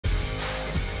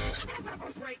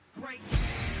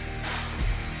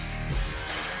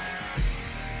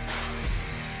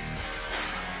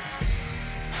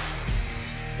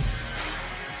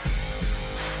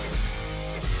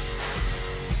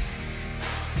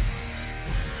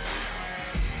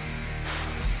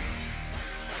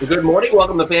Good morning.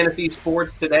 Welcome to Fantasy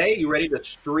Sports Today. You ready to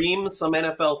stream some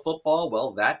NFL football?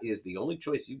 Well, that is the only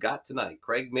choice you got tonight.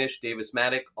 Craig Mish, Davis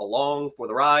Maddock, along for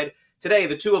the ride. Today,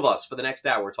 the two of us for the next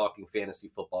hour talking fantasy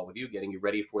football with you, getting you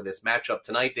ready for this matchup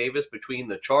tonight, Davis, between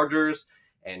the Chargers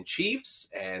and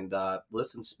Chiefs. And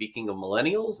listen, speaking of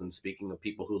millennials and speaking of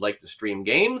people who like to stream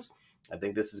games, I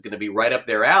think this is going to be right up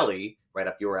their alley, right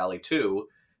up your alley too.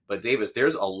 But Davis,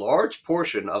 there's a large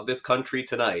portion of this country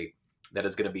tonight that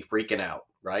is going to be freaking out,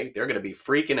 right? They're going to be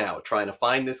freaking out trying to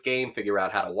find this game, figure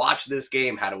out how to watch this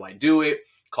game. How do I do it?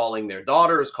 Calling their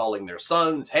daughters, calling their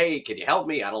sons. Hey, can you help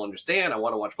me? I don't understand. I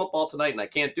want to watch football tonight and I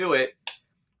can't do it.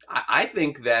 I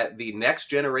think that the next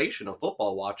generation of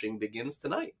football watching begins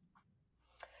tonight.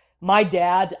 My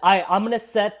dad, I'm going to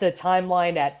set the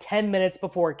timeline at 10 minutes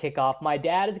before kickoff. My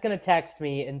dad is going to text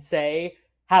me and say,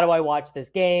 how do I watch this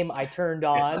game? I turned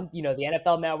on, the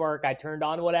NFL Network. I turned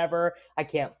on whatever. I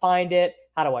can't find it.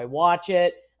 How do I watch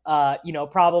it?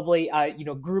 Probably,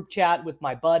 group chat with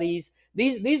my buddies.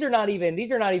 These are not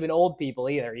even old people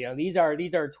either. These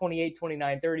are 28,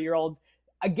 29, 30-year-olds.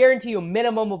 I guarantee you a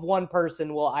minimum of one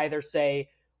person will either say,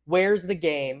 where's the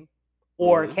game?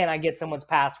 Or can I get someone's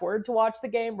password to watch the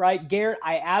game, right?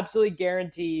 I absolutely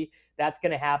guarantee that's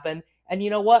going to happen. And you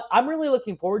know what? I'm really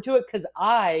looking forward to it because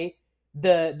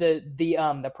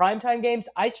the primetime games,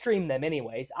 I stream them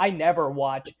anyways. I never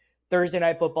watch Thursday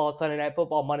night football, Sunday night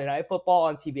football, Monday night football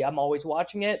on TV. I'm always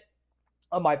watching it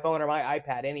on my phone or my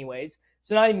iPad anyways.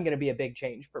 So not even going to be a big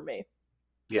change for me.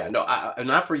 Yeah, no,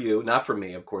 not for you, not for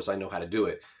me. Of course, I know how to do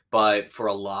it. But for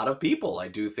a lot of people, I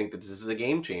do think that this is a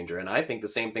game changer. And I think the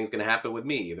same thing's going to happen with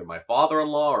me. Either my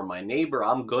father-in-law or my neighbor,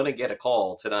 I'm going to get a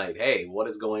call tonight. Hey, what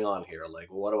is going on here?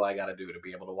 Like, what do I got to do to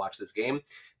be able to watch this game?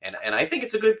 And I think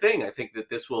it's a good thing. I think that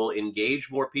this will engage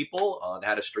more people on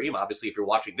how to stream. Obviously, if you're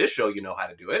watching this show, you know how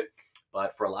to do it.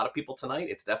 But for a lot of people tonight,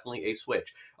 it's definitely a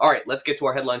switch. All right, let's get to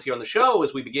our headlines here on the show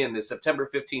as we begin this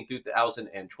September 15th,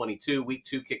 2022. Week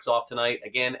 2 kicks off tonight.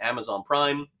 Again, Amazon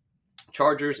Prime,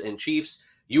 Chargers and Chiefs.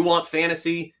 You want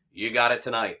fantasy? You got it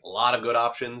tonight. A lot of good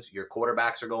options. Your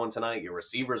quarterbacks are going tonight. Your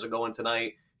receivers are going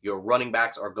tonight. Your running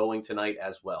backs are going tonight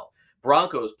as well.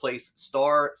 Broncos place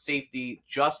star safety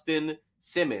Justin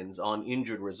Simmons on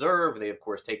injured reserve. They, of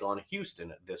course, take on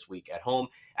Houston this week at home.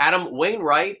 Adam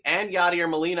Wainwright and Yadier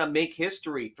Molina make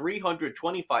history.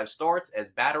 325 starts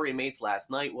as battery mates last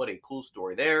night. What a cool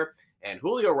story there. And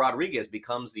Julio Rodriguez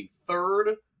becomes the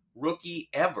third rookie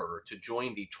ever to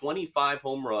join the 25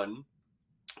 home run,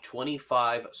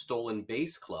 25 stolen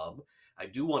base club. I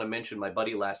do want to mention my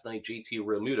buddy last night, JT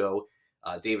Realmuto.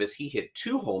 Davis, he hit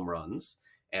 2 home runs.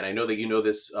 And I know that you know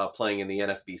this playing in the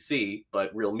NFBC,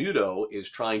 but Realmuto is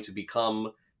trying to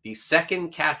become the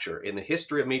second catcher in the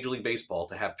history of Major League Baseball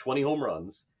to have 20 home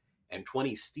runs and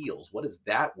 20 steals. What is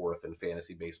that worth in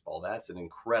fantasy baseball? That's an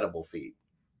incredible feat.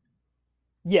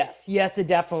 Yes, it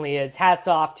definitely is. Hats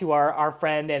off to our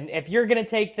friend. And if you're going to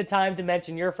take the time to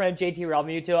mention your friend, JT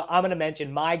Realmuto, I'm going to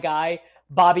mention my guy,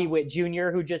 Bobby Witt Jr.,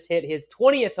 who just hit his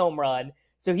 20th home run.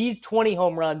 So he's 20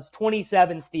 home runs,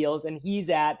 27 steals, and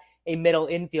he's at a middle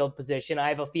infield position. I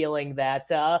have a feeling that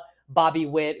Bobby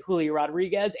Witt, Julio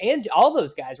Rodriguez, and all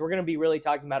those guys, we're going to be really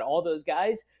talking about all those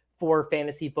guys for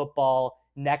fantasy football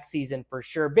next season for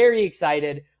sure. Very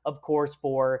excited, of course,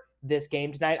 for this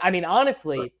game tonight. I mean,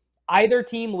 honestly, either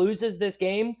team loses this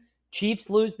game,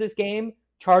 Chiefs lose this game,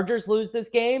 Chargers lose this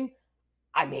game.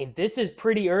 I mean, this is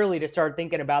pretty early to start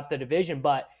thinking about the division,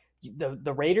 but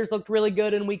the Raiders looked really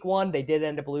good in week 1. They did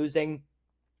end up losing.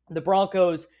 The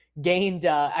Broncos gained,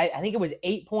 I think it was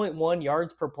 8.1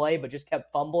 yards per play, but just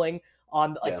kept fumbling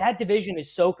on that division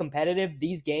is so competitive.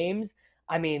 These games,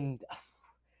 I mean,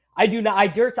 I do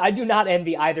not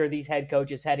envy either of these head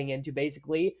coaches heading into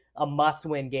basically a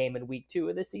must-win game in week 2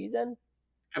 of the season.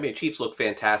 I mean, Chiefs look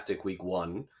fantastic week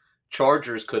 1.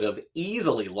 Chargers could have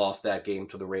easily lost that game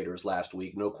to the Raiders last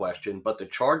week, no question. But the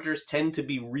Chargers tend to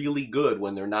be really good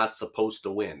when they're not supposed to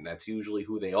win. That's usually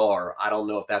who they are. I don't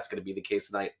know if that's going to be the case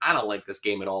tonight. I don't like this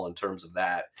game at all in terms of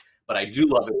that. But I do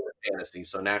love it for fantasy.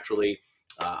 So naturally,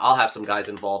 I'll have some guys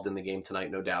involved in the game tonight,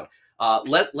 no doubt.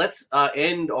 Let's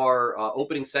end our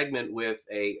opening segment with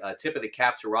a tip of the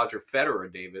cap to Roger Federer,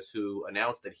 Davis, who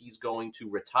announced that he's going to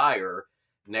retire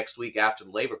next week after the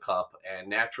Laver Cup, and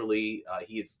naturally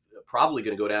he's probably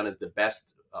going to go down as the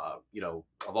best of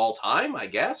all time, I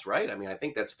guess, right? I mean, I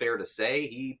think that's fair to say.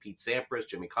 He, Pete Sampras,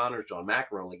 Jimmy Connors, John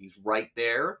McEnroe, like he's right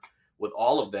there with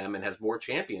all of them and has more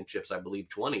championships, I believe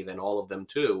 20 than all of them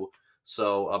too.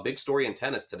 So a big story in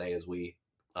tennis today as we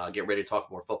get ready to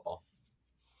talk more football.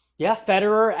 Yeah,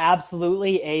 Federer,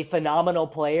 absolutely a phenomenal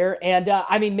player, and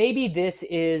I mean, maybe this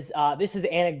is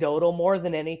anecdotal more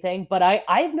than anything, but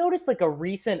I've noticed like a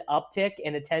recent uptick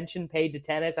in attention paid to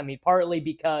tennis. I mean, partly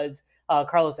because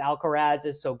Carlos Alcaraz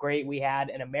is so great. We had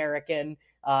an American,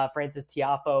 Francis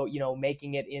Tiafoe,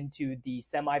 making it into the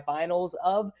semifinals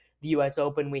of the U.S.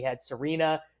 Open. We had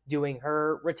Serena doing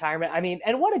her retirement. I mean,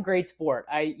 and what a great sport!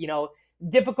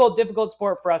 Difficult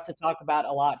sport for us to talk about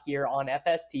a lot here on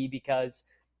FST because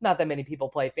not that many people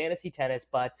play fantasy tennis,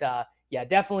 but yeah,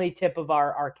 definitely tip of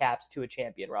our caps to a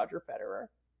champion, Roger Federer.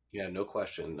 Yeah, no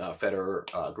question.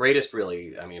 Federer, greatest,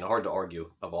 really. I mean, hard to argue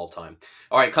of all time.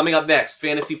 All right, coming up next,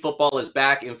 fantasy football is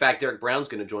back. In fact, Derek Brown's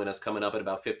going to join us coming up in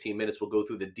about 15 minutes. We'll go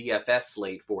through the DFS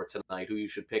slate for tonight, who you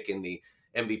should pick in the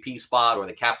MVP spot or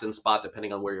the captain spot,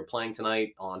 depending on where you're playing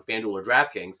tonight on FanDuel or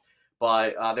DraftKings.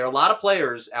 But there are a lot of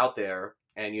players out there,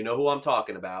 and you know who I'm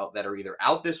talking about, that are either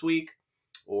out this week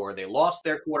or they lost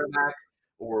their quarterback,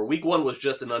 or week one was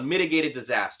just an unmitigated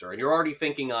disaster, and you're already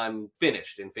thinking I'm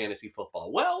finished in fantasy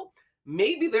football. Well,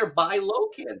 maybe they're buy low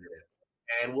candidates,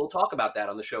 and we'll talk about that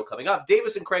on the show coming up.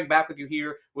 Davis and Craig back with you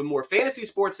here with more fantasy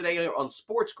sports today on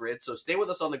Sports Grid, so stay with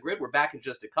us on the grid. We're back in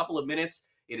just a couple of minutes.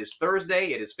 It is Thursday.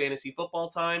 It is fantasy football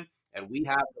time, and we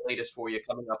have the latest for you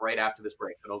coming up right after this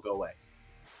break, so don't go away.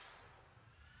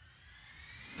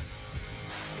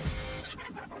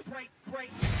 Break.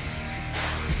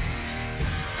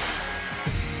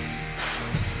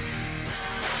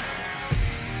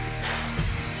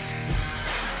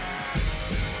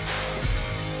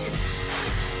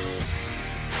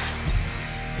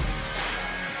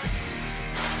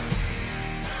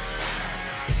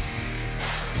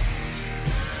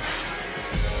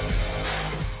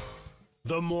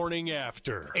 The morning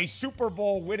after. A Super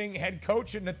Bowl winning head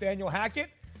coach in Nathaniel Hackett,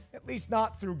 at least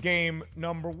not through game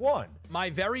number one. My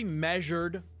very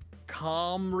measured,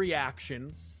 calm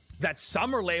reaction that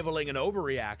some are labeling an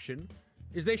overreaction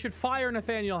is they should fire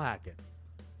Nathaniel Hackett.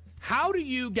 How do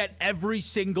you get every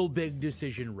single big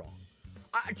decision wrong?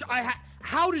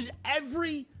 How does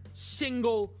every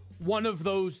single one of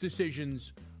those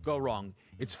decisions go wrong?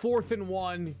 It's 4th and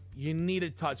 1. You need a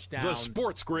touchdown. The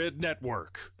Sports Grid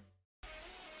Network.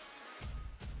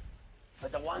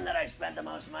 But the one that I spent the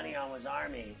most money on was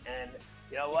Army. And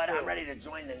you know what? I'm ready to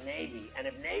join the Navy. And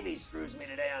if Navy screws me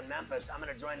today on Memphis, I'm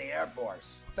going to join the Air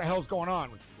Force. What the hell's going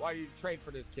on with you? Why you trade for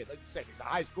this kid? Like you said, he's a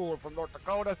high schooler from North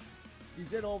Dakota.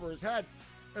 He's in over his head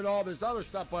and all this other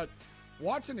stuff. But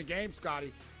watching the game,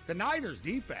 Scotty, the Niners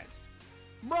defense,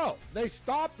 bro, they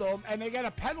stop them and they get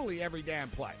a penalty every damn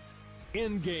play.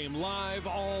 In-game live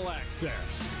all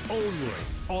access. Only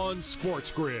on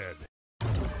Sports Grid.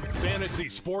 Fantasy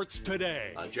sports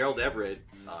today. Gerald Everett,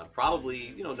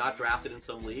 probably, not drafted in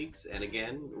some leagues. And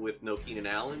again, with no Keenan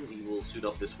Allen, he will suit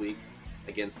up this week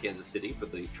against Kansas City for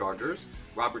the Chargers.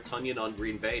 Robert Tonyan on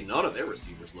Green Bay. None of their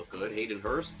receivers look good. Hayden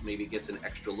Hurst maybe gets an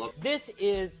extra look. This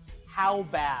is how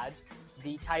bad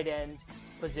the tight end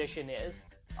position is.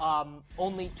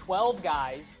 Only 12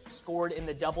 guys scored in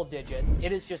the double digits.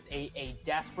 It is just a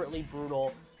desperately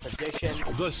brutal position.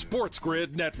 The Sports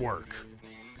Grid Network.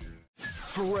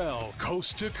 Pharrell,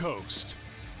 coast to coast.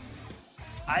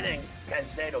 I think Penn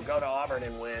State will go to Auburn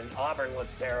and win. Auburn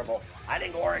looks terrible. I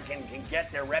think Oregon can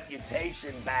get their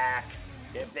reputation back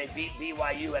if they beat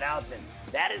BYU at Outson.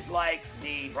 That is like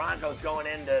the Broncos going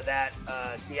into that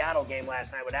Seattle game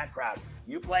last night with that crowd.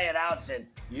 You play at Outson,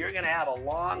 you're going to have a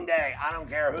long day. I don't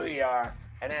care who you are.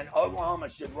 And then Oklahoma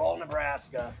should roll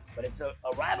Nebraska, but it's a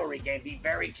rivalry game. Be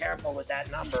very careful with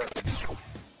that number.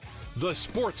 The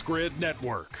Sports Grid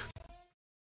Network.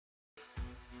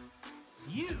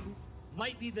 You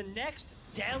might be the next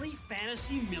daily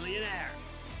fantasy millionaire.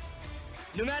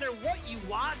 No matter what you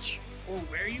watch or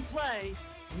where you play,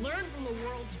 learn from the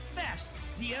world's best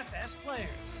DFS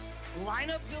players.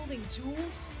 Lineup building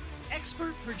tools,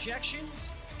 expert projections,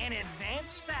 and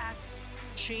advanced stats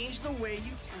change the way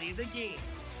you play the game.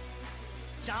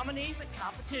 Dominate the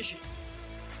competition.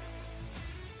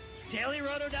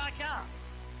 DailyRoto.com,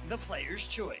 the player's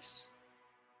choice.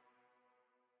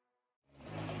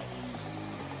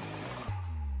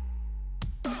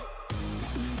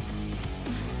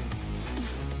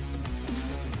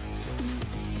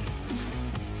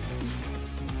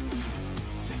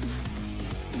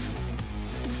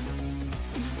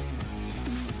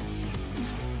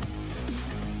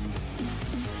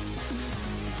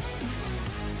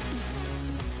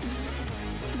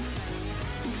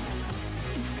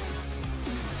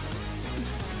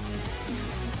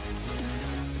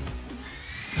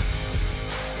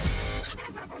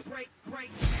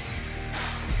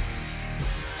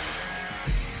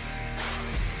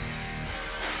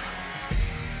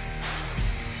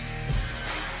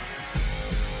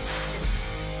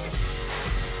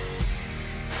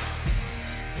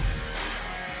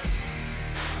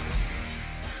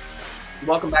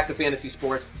 Welcome back to Fantasy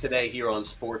Sports today here on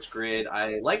Sports Grid.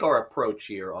 I like our approach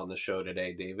here on the show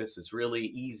today, Davis. It's really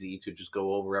easy to just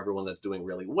go over everyone that's doing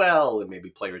really well and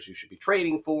maybe players you should be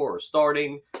trading for or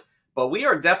starting. But we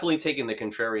are definitely taking the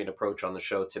contrarian approach on the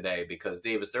show today because,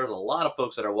 Davis, there's a lot of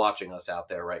folks that are watching us out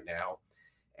there right now,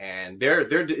 and they're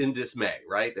in dismay,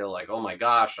 right? They're like, oh my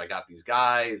gosh, I got these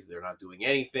guys. They're not doing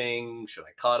anything. Should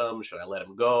I cut them? Should I let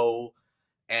them go?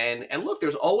 And look,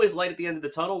 there's always light at the end of the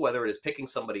tunnel, whether it is picking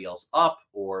somebody else up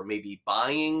or maybe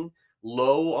buying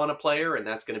low on a player, and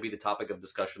that's going to be the topic of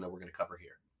discussion that we're going to cover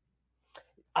here.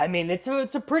 I mean, it's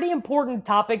a pretty important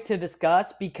topic to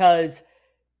discuss because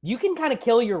you can kind of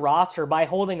kill your roster by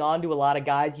holding on to a lot of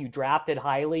guys you drafted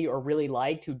highly or really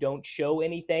liked who don't show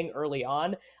anything early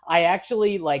on. I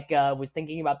actually was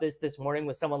thinking about this morning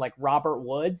with someone like Robert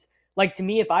Woods. Like, to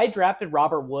me, if I drafted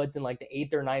Robert Woods in like the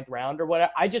 8th or 9th round or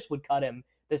whatever, I just would cut him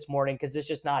this morning because it's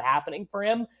just not happening for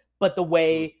him. But the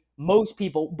way most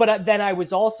people, but then I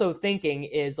was also thinking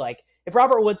is like, if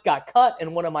Robert Woods got cut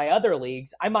in one of my other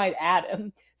leagues, I might add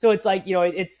him. So it's like,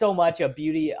 it's so much a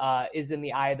beauty is in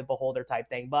the eye of the beholder type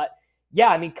thing. But yeah,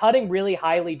 I mean, cutting really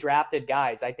highly drafted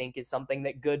guys, I think, is something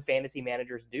that good fantasy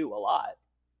managers do a lot.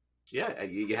 Yeah,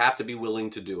 you have to be willing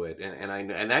to do it, and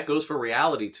that goes for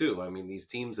reality too. I mean, these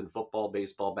teams in football,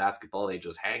 baseball, basketball, they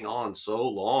just hang on so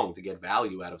long to get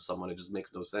value out of someone. It just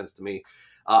makes no sense to me.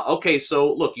 Okay,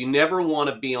 so look, you never want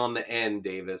to be on the end,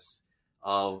 Davis,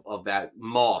 of that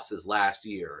Moss's last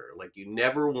year. Like, you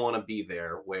never want to be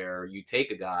there where you take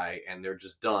a guy and they're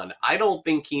just done. I don't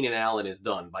think Keenan Allen is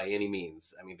done by any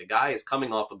means. I mean, the guy is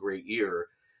coming off a great year.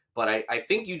 But I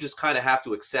think you just kind of have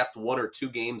to accept 1 or 2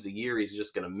 games a year he's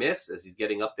just going to miss as he's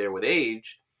getting up there with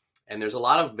age. And there's a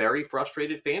lot of very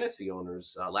frustrated fantasy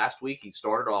owners. Last week, he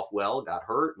started off well, got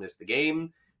hurt, missed the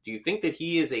game. Do you think that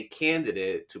he is a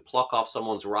candidate to pluck off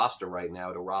someone's roster right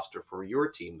now to roster for your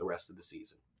team the rest of the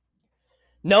season?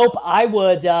 Nope, I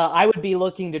would be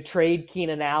looking to trade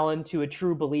Keenan Allen to a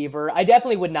true believer. I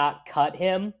definitely would not cut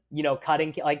him.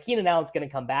 Cutting, like, Keenan Allen's going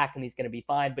to come back and he's going to be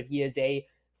fine, but he is a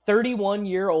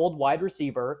 31-year-old wide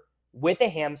receiver with a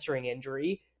hamstring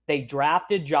injury. They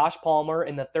drafted Josh Palmer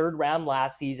in the 3rd round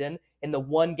last season. In the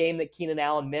one game that Keenan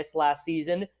Allen missed last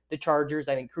season, the Chargers,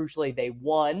 I think crucially, they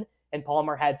won, and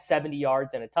Palmer had 70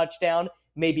 yards and a touchdown.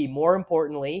 Maybe more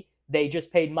importantly, they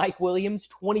just paid Mike Williams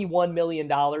 $21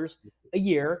 million a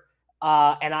year.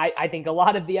 And I think a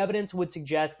lot of the evidence would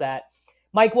suggest that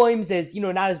Mike Williams is,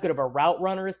 not as good of a route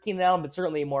runner as Keenan Allen, but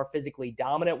certainly a more physically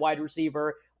dominant wide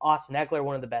receiver. Austin Eckler,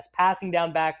 one of the best passing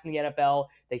down backs in the NFL.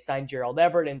 They signed Gerald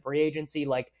Everett in free agency.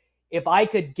 Like, if I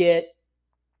could get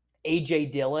A.J.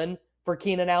 Dillon for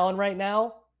Keenan Allen right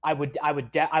now, I would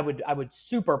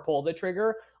super pull the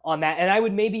trigger on that. And I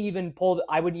would maybe even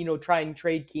try and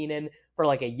trade Keenan for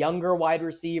like a younger wide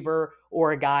receiver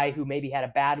or a guy who maybe had a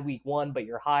bad week 1, but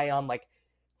you're high on, like,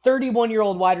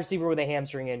 31-year-old wide receiver with a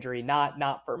hamstring injury.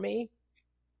 Not for me.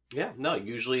 Yeah, no,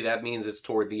 usually that means it's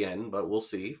toward the end, but we'll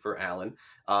see for Allen.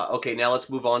 Okay, now let's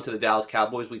move on to the Dallas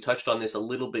Cowboys. We touched on this a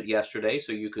little bit yesterday,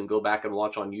 so you can go back and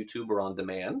watch on YouTube or on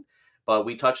demand. But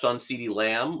we touched on CeeDee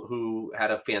Lamb, who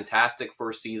had a fantastic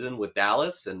first season with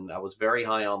Dallas, and I was very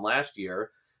high on last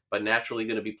year, but naturally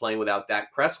going to be playing without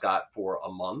Dak Prescott for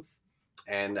a month.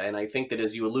 And I think that,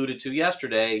 as you alluded to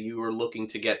yesterday, you were looking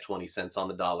to get 20 cents on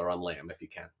the dollar on Lamb if you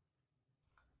can.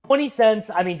 20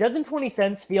 cents, I mean, doesn't 20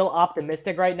 cents feel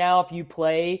optimistic right now if you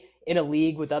play in a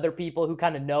league with other people who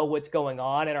kind of know what's going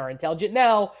on and are intelligent?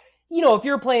 Now, if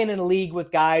you're playing in a league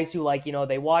with guys who, like,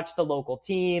 they watch the local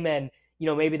team and,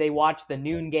 maybe they watch the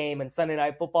noon game and Sunday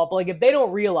Night Football, but, like, if they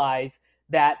don't realize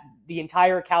that the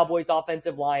entire Cowboys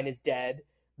offensive line is dead,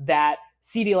 that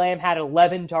CeeDee Lamb had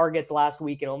 11 targets last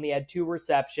week and only had 2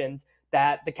 receptions,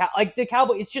 that the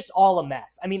Cowboys, it's just all a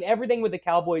mess. I mean, everything with the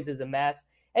Cowboys is a mess.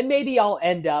 And maybe I'll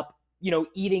end up,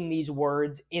 eating these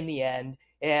words in the end.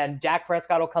 And Dak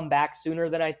Prescott will come back sooner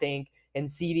than I think. And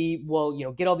CeeDee will,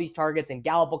 get all these targets. And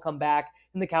Gallup will come back.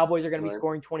 And the Cowboys are going to be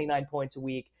scoring 29 points a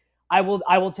week. I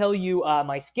will tell you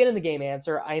my skin in the game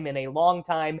answer. I'm in a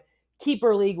long-time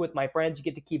keeper league with my friends. You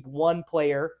get to keep 1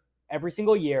 player every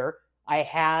single year. I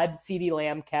had CeeDee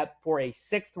Lamb kept for a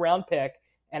 6th-round pick.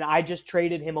 And I just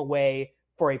traded him away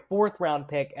for a 4th-round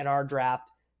pick in our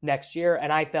draft next year,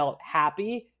 and I felt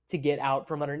happy to get out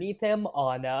from underneath him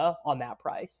on that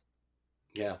price.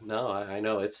 Yeah, no, I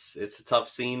know it's a tough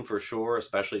scene for sure,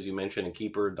 especially as you mentioned in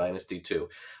Keeper Dynasty too.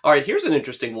 All right, here's an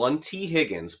interesting one, T.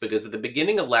 Higgins, because at the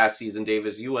beginning of last season,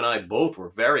 Davis, you and I both were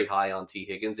very high on T.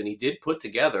 Higgins, and he did put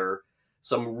together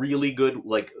some really good,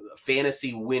 like,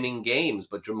 fantasy winning games,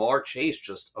 but Jamar Chase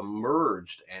just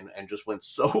emerged and just went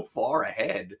so far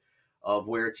ahead of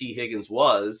where T. Higgins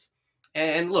was.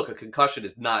 And look, a concussion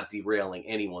is not derailing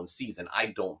anyone's season, I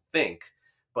don't think.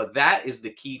 But that is the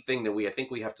key thing that I think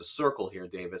we have to circle here,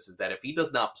 Davis, is that if he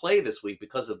does not play this week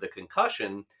because of the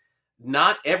concussion,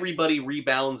 not everybody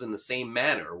rebounds in the same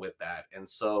manner with that. And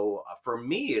so for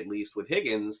me, at least with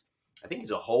Higgins, I think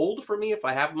he's a hold for me if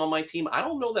I have him on my team. I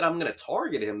don't know that I'm going to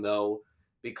target him, though,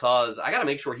 because I got to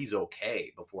make sure he's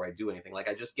okay before I do anything. Like,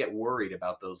 I just get worried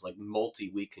about those like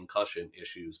multi-week concussion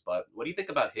issues. But what do you think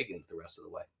about Higgins the rest of the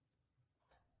way?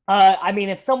 I mean,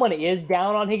 if someone is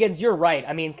down on Higgins, you're right.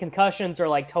 I mean, concussions are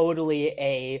like totally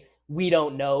a we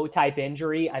don't know type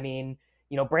injury. I mean,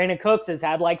 you know, Brandon Cooks has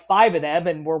had like 5 of them,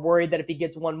 and we're worried that if he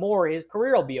gets one more, his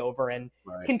career will be over. And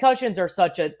concussions are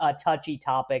such a touchy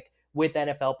topic with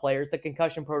NFL players. The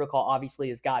concussion protocol obviously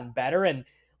has gotten better. And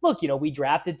look, you know, we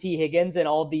drafted T. Higgins in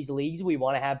all of these leagues. We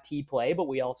want to have T play, but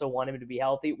we also want him to be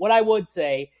healthy. What I would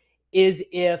say is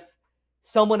if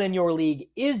someone in your league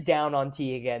is down on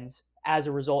T. Higgins as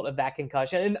a result of that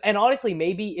concussion. And honestly,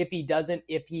 maybe if he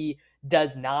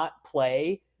does not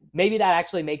play, maybe that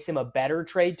actually makes him a better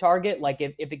trade target. Like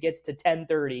if it gets to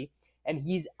 10:30 and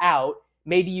he's out,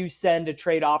 maybe you send a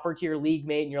trade offer to your league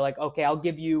mate and you're like, okay, I'll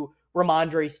give you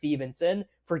Ramondre Stevenson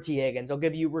for T. Higgins. I'll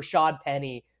give you Rashad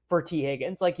Penny for T.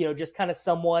 Higgins. Like, you know, just kind of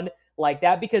someone like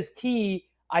that, because T,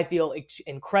 I feel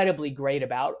incredibly great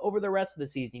about over the rest of the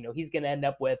season. You know, he's going to end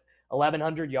up with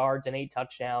 1,100 yards and 8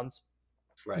 touchdowns.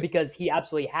 Right. Because he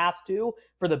absolutely has to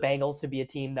for the Bengals to be a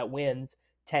team that wins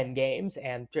 10 games.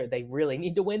 And they really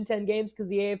need to win 10 games because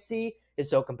the AFC is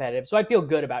so competitive. So I feel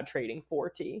good about trading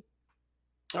for T.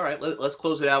 All right, let's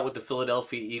close it out with the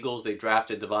Philadelphia Eagles. They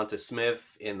drafted Devonta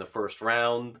Smith in the first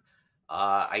round.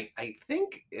 I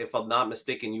think, if I'm not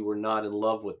mistaken, you were not in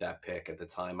love with that pick at the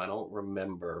time. I don't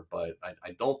remember, but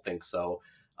I don't think so.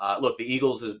 Look, the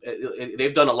Eagles,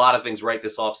 they've done a lot of things right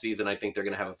this offseason. I think they're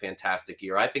going to have a fantastic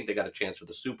year. I think they got a chance for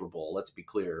the Super Bowl, let's be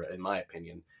clear, in my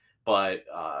opinion. But,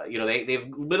 you know,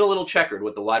 they've been a little checkered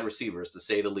with the wide receivers, to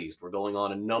say the least. We're going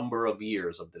on a number of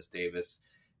years of this, Davis.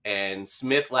 And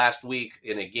Smith last week,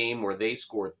 in a game where they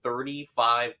scored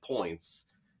 35 points,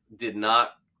 did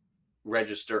not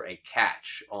register a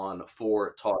catch on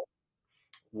 4 targets.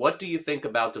 What do you think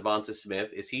about Devonta Smith?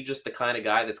 Is he just the kind of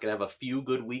guy that's going to have a few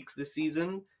good weeks this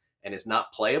season and is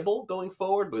not playable going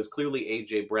forward? Because clearly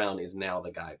A.J. Brown is now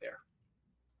the guy there.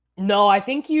 No, I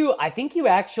think you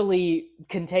actually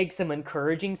can take some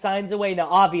encouraging signs away. Now,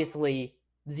 obviously,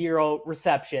 0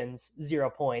 receptions, 0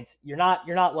 points. You're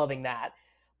not loving that.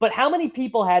 But how many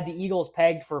people had the Eagles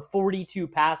pegged for 42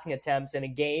 passing attempts in a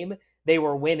game they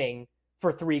were winning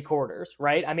for 3 quarters,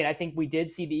 right? I mean, I think we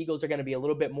did see the Eagles are going to be a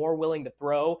little bit more willing to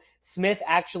throw. Smith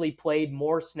actually played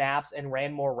more snaps and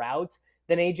ran more routes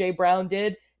than A.J. Brown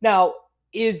did. Now,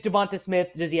 is Devonta Smith,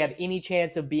 does he have any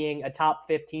chance of being a top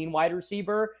 15 wide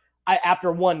receiver?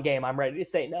 After one game, I'm ready to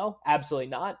say no, absolutely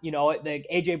not. You know,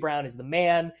 A.J. Brown is the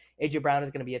man. A.J. Brown is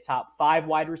going to be a top 5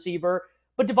 wide receiver.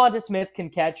 But Devonta Smith can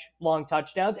catch long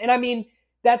touchdowns. And I mean,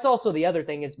 that's also the other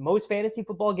thing is most fantasy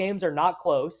football games are not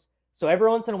close. So every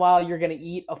once in a while, you're going to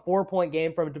eat a 4-point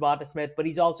game from Devonta Smith, but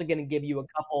he's also going to give you a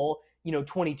couple,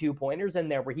 22-pointers in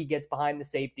there where he gets behind the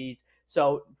safeties.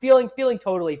 So feeling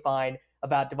totally fine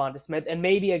about Devonta Smith. And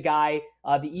maybe a guy,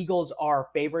 the Eagles are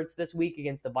favorites this week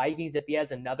against the Vikings. If he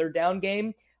has another down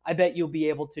game, I bet you'll be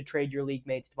able to trade your league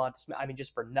mates Devonta Smith,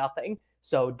 just for nothing.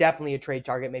 So definitely a trade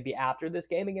target maybe after this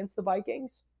game against the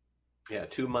Vikings. Yeah,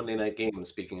 2 Monday night games,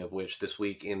 speaking of which, this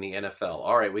week in the NFL.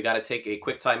 All right, we got to take a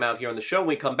quick time out here on the show. When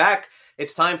we come back,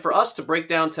 it's time for us to break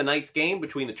down tonight's game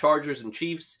between the Chargers and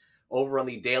Chiefs over on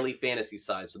the daily fantasy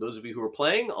side. So those of you who are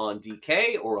playing on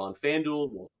DK or on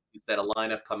FanDuel, we'll set a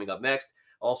lineup coming up next.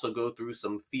 Also go through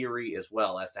some theory as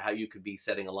well as to how you could be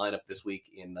setting a lineup this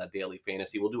week in daily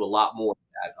fantasy. We'll do a lot more of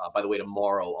that, by the way,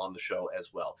 tomorrow on the show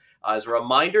as well. As a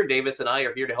reminder, Davis and I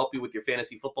are here to help you with your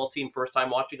fantasy football team. First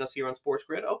time watching us here on Sports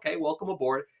Grid? Okay, welcome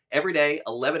aboard. Every day,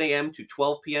 11 a.m. to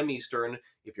 12 p.m. Eastern.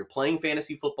 If you're playing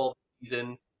fantasy football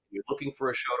season, you're looking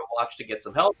for a show to watch to get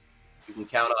some help, you can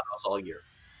count on us all year.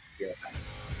 Yeah.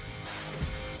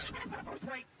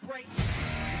 Great.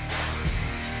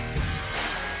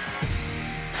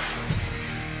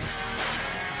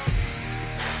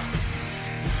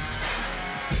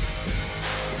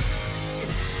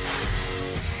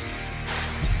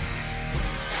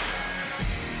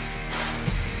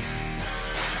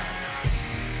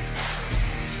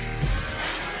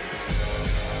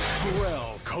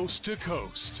 Coast to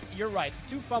coast. You're right.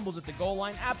 The 2 fumbles at the goal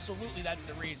line, absolutely that's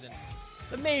the reason.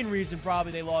 The main reason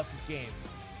probably they lost this game.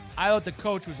 I thought the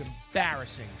coach was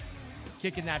embarrassing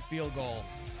kicking that field goal.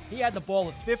 He had the ball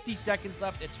with 50 seconds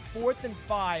left. It's 4th and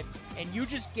 5, and you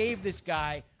just gave this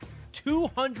guy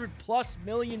 $200+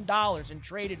 million and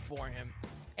traded for him,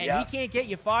 and Yep. he can't get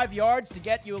you 5 yards to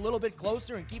get you a little bit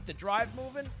closer and keep the drive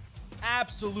moving?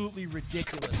 Absolutely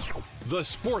ridiculous. The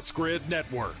Sports Grid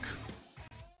Network.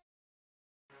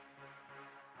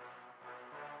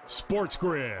 Sports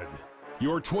Grid,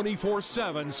 your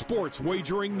 24/7 sports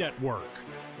wagering network.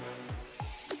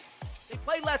 They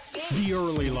play less games. The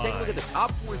early Take a line. look at the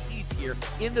top 4 seeds here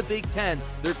in the Big Ten.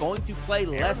 They're going to play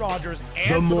Aaron less. Rodgers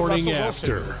and The for morning Russell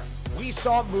Wilson, after. we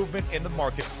saw movement in the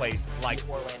marketplace like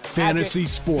Fantasy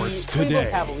sports the Cleveland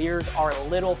today. Cavaliers are a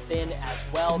little thin as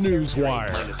well.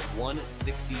 Newswire. Minus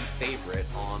 160 favorite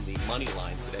on the money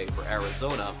line today for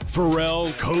Arizona.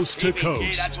 Pharrell coast to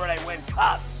PBG, that's coast. where they win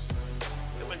cups.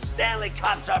 They win Stanley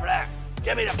Cups over there.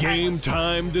 Give me the Game Penguins.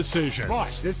 time But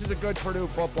decisions. this is a good Purdue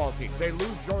football team. They lose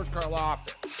George Karloff.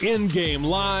 In-game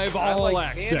live all I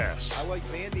access. like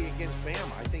Vandy against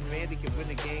Bama. I think Vandy can win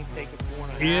the game, take a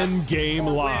 4.5. In-game or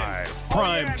win. live.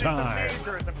 Prime time.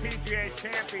 the PGA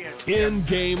champion.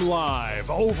 In-game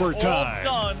live. Overtime.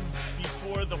 All done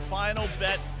before the final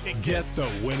bet begins. Get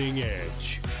the winning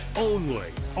edge.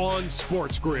 Only on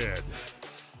Sports Grid.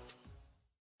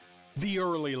 The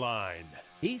early line.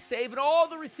 He's saving all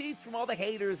the receipts from all the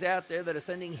haters out there that are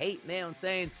sending hate mail and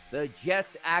saying the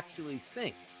Jets actually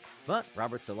stink. But,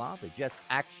 Robert Salah, the Jets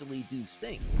actually do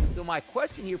stink. So my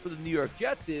question here for the New York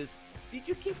Jets is, did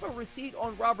you keep a receipt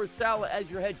on Robert Salah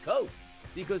as your head coach?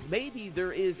 Because maybe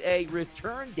there is a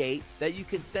return date that you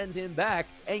can send him back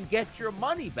and get your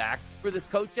money back for this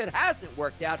coach that hasn't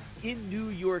worked out in New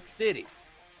York City.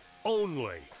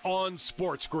 Only on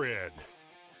Sports Grid.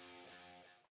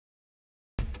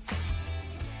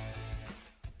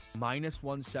 Minus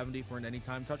 170 for an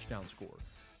anytime touchdown score.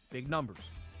 Big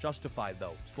numbers. Justified,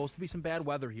 though. Supposed to be some bad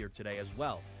weather here today as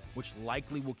well, which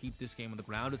likely will keep this game on the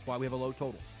ground. It's why we have a low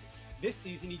total. This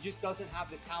season, he just doesn't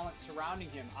have the talent surrounding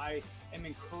him. I am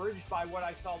encouraged by what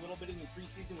I saw a little bit in the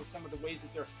preseason with some of the ways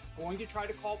that they're going to try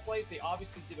to call plays. They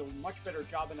obviously did a much better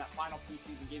job in that final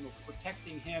preseason game of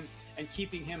protecting him and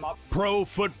keeping him up. Pro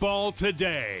Football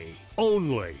Today.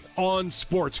 Only on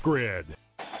Sports Grid.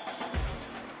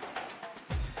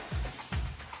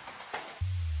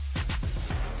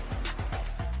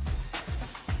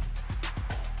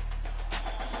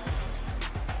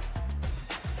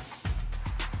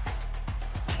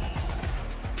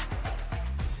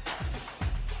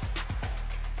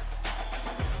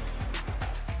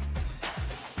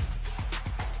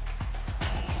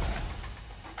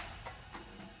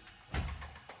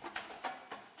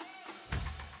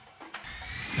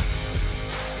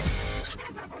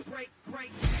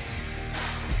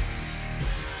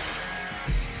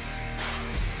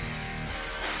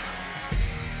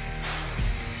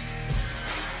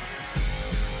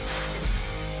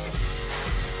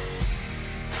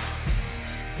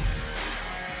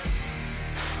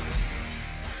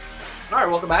 All right,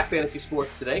 welcome back, Fantasy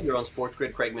Sports Today. Here on Sports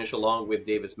Grid, Craig Mish along with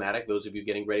Davis Maddock. Those of you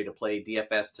getting ready to play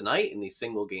DFS tonight in the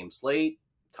single game slate,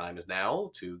 time is now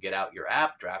to get out your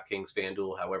app, DraftKings,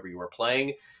 FanDuel, however you are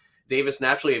playing. Davis,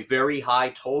 naturally a very high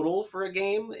total for a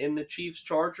game in the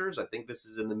Chiefs-Chargers. I think this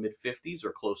is in the mid-50s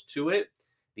or close to it.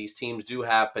 These teams do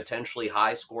have potentially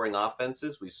high-scoring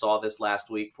offenses. We saw this last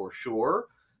week for sure.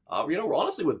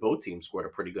 Honestly, with both teams scored a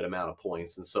pretty good amount of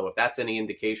points. And so if that's any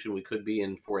indication, we could be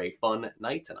in for a fun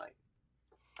night tonight.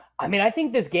 I mean, I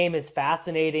think this game is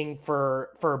fascinating for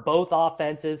both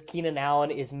offenses. Keenan Allen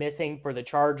is missing for the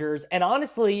Chargers. And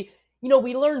honestly,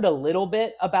 we learned a little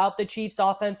bit about the Chiefs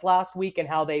offense last week and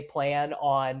how they plan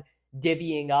on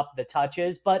divvying up the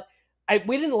touches. But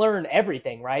we didn't learn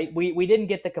everything, right? We didn't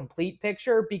get the complete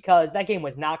picture because that game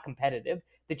was not competitive.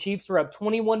 The Chiefs were up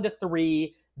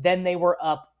 21-3. Then they were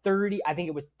up 30. I think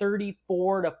it was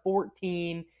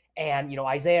 34-14. And,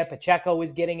 Isaiah Pacheco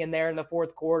was getting in there in the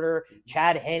fourth quarter.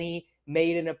 Chad Henne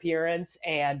made an appearance.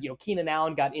 And, Keenan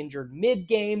Allen got injured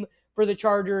mid-game for the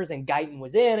Chargers. And Guyton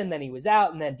was in, and then he was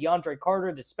out. And then DeAndre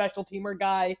Carter, the special teamer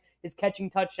guy, is catching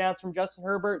touchdowns from Justin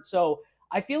Herbert. So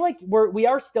I feel like we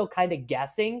are still kind of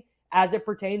guessing as it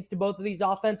pertains to both of these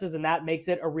offenses. And that makes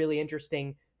it a really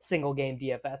interesting single-game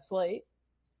DFS slate.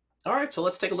 All right, so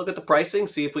let's take a look at the pricing,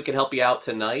 see if we can help you out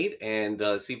tonight, and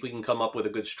see if we can come up with a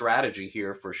good strategy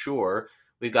here for sure.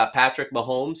 We've got Patrick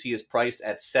Mahomes. He is priced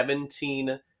at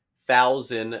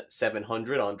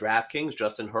 $17,700 on DraftKings.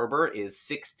 Justin Herbert is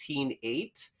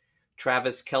 $16,800.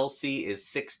 Travis Kelce is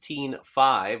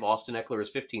 $16,500. Austin Eckler is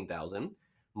 $15,000.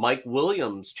 Mike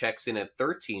Williams checks in at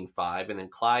 $13,500, and then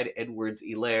Clyde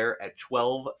Edwards-Helaire at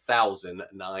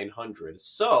 $12,900.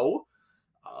 So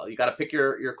you got to pick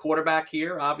your quarterback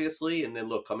here, obviously. And then,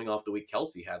 look, coming off the week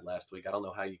Kelce had last week, I don't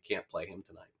know how you can't play him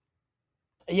tonight.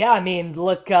 Yeah, I mean,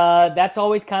 look, that's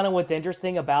always kind of what's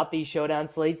interesting about these showdown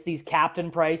slates. These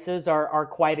captain prices are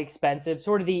quite expensive.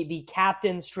 Sort of the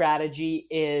captain strategy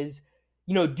is,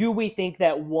 do we think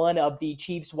that one of the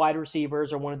Chiefs wide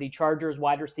receivers or one of the Chargers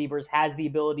wide receivers has the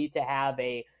ability to have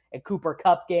a Cooper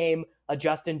Kupp game, a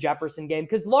Justin Jefferson game?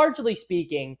 Because largely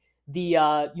speaking, the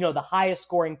highest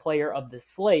scoring player of the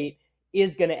slate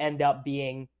is going to end up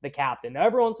being the captain. Now,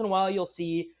 every once in a while, you'll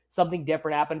see something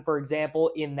different happen. For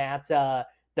example, in that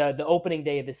the opening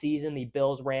day of the season, the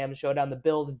Bills-Rams showdown, the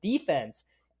Bills defense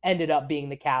ended up being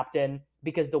the captain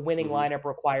because the winning lineup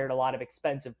required a lot of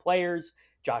expensive players.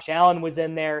 Josh Allen was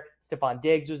in there. Stephon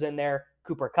Diggs was in there.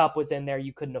 Cooper Kupp was in there.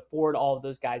 You couldn't afford all of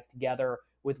those guys together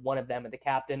with one of them as the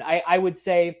captain. I would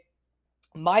say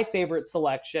my favorite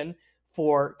selection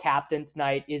for captain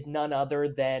tonight is none other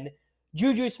than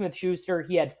Juju Smith-Schuster.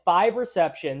 He had 5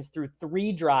 receptions through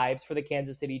 3 drives for the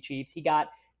Kansas City Chiefs. He got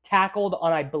tackled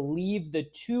on, I believe, the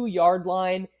 2-yard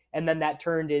line, and then that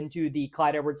turned into the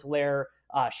Clyde Edwards-Helaire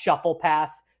shuffle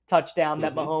pass touchdown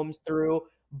that Mahomes threw.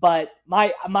 But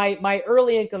my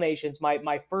early inclinations,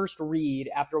 my first read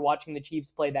after watching the Chiefs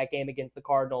play that game against the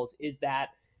Cardinals is that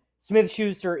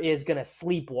Smith-Schuster is going to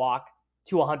sleepwalk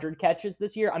to 100 catches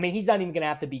this year. I mean, he's not even going to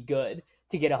have to be good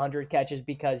to get 100 catches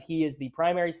because he is the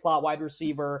primary slot wide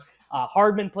receiver.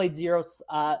 Hardman played 0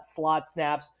 slot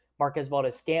snaps. Marquez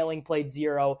Valdes-Scantling played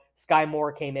 0. Sky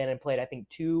Moore came in and played, I think,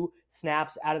 2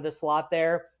 snaps out of the slot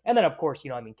there. And then, of course,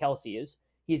 Kelsey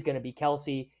he's going to be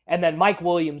Kelsey. And then Mike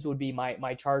Williams would be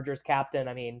my Chargers captain.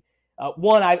 I mean,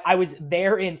 I was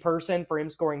there in person for him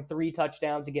scoring 3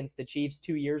 touchdowns against the Chiefs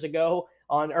 3 years ago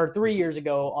on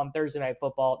Thursday Night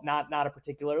Football. Not a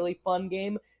particularly fun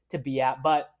game to be at,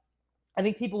 but I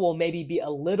think people will maybe be a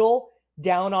little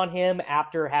down on him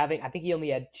after I think he only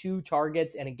had 2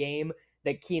 targets in a game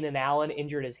that Keenan Allen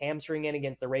injured his hamstring in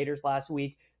against the Raiders last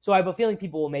week. So I have a feeling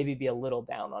people will maybe be a little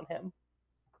down on him.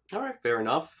 All right, fair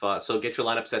enough. So get your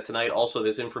lineup set tonight. Also,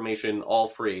 this information all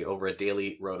free over at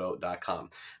dailyroto.com.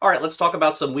 All right, let's talk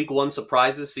about some week 1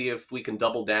 surprises, see if we can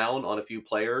double down on a few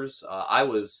players. I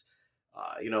was,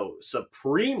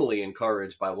 supremely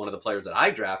encouraged by one of the players that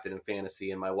I drafted in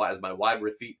fantasy as my wide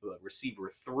receiver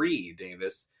 3,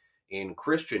 Davis, in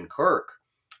Christian Kirk,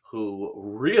 who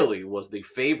really was the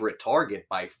favorite target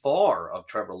by far of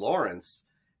Trevor Lawrence.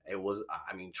 It was,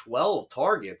 12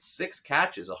 targets, 6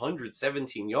 catches,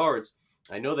 117 yards.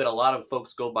 I know that a lot of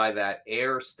folks go by that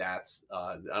air stats.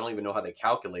 I don't even know how they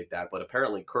calculate that, but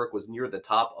apparently Kirk was near the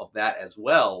top of that as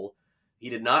well. He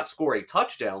did not score a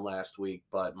touchdown last week,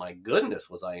 but my goodness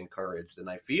was I encouraged. And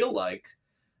I feel like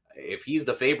if he's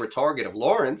the favorite target of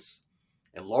Lawrence,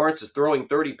 and Lawrence is throwing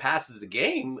 30 passes a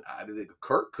game,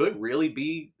 Kirk could really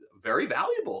be very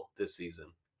valuable this season.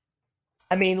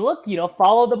 I mean, look,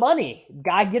 follow the money.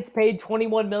 Guy gets paid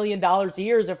 $21 million a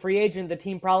year as a free agent. The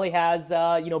team probably has,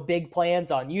 big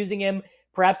plans on using him.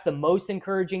 Perhaps the most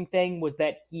encouraging thing was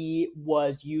that he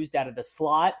was used out of the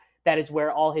slot. That is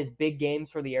where all his big games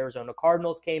for the Arizona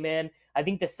Cardinals came in. I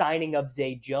think the signing of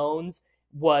Zay Jones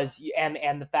was,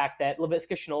 and the fact that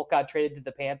Laviska Shenault got traded to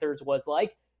the Panthers was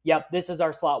like, yep, this is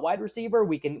our slot wide receiver.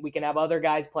 We can have other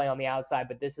guys play on the outside,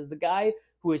 but this is the guy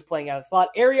who is playing out of the slot.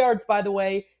 Air yards, by the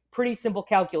way, pretty simple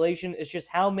calculation. It's just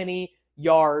how many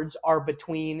yards are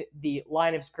between the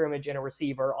line of scrimmage and a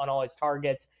receiver on all his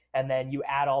targets, and then you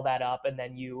add all that up, and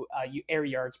then you air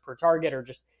yards per target, or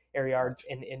just air yards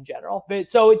in general. But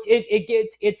so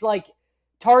it's like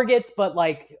targets, but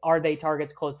like, are they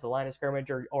targets close to the line of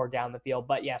scrimmage or down the field?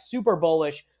 But yeah, super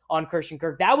bullish on Christian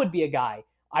Kirk. That would be a guy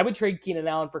I would trade Keenan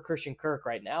Allen for Christian Kirk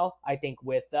right now. I think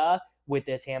with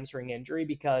this hamstring injury,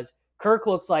 because Kirk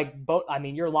looks like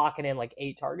you're locking in like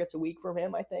 8 targets a week from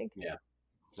him, I think. Yeah.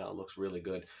 No, it looks really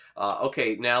good.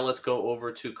 Okay, now let's go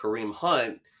over to Kareem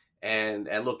Hunt. And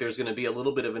look, there's going to be a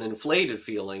little bit of an inflated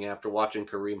feeling after watching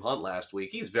Kareem Hunt last week.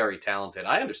 He's very talented.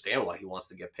 I understand why he wants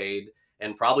to get paid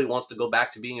and probably wants to go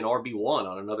back to being an RB1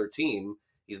 on another team.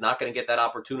 He's not going to get that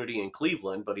opportunity in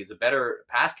Cleveland, but he's a better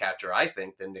pass catcher, I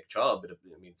think, than Nick Chubb.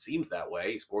 It seems that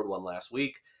way. He scored 1 last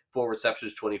week, 4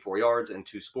 receptions, 24 yards, and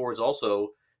 2 scores.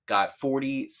 Also got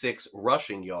 46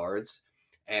 rushing yards.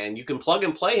 And you can plug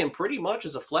and play him pretty much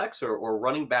as a flex or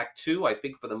running back 2, I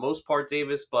think, for the most part,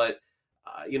 Davis. But,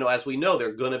 as we know, there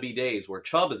are going to be days where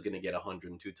Chubb is going to get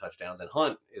 102 touchdowns and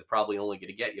Hunt is probably only going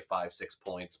to get you 5-6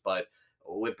 points. But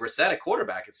with Brissett at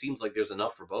quarterback, it seems like there's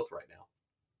enough for both right now.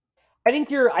 I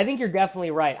think you're definitely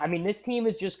right. I mean, this team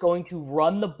is just going to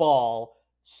run the ball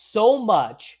so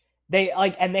much. They are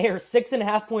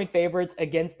 6.5-point favorites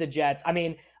against the Jets. I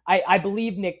mean, I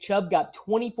believe Nick Chubb got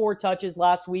 24 touches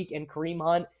last week and Kareem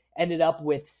Hunt ended up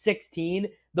with 16.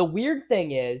 The weird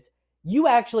thing is, You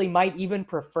actually might even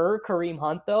prefer Kareem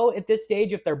Hunt, though, at this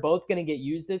stage, if they're both going to get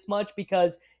used this much,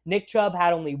 because Nick Chubb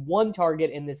had only 1 target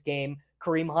in this game.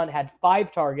 Kareem Hunt had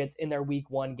 5 targets in their week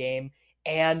 1 game.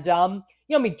 And,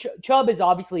 Chubb is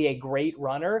obviously a great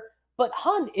runner, but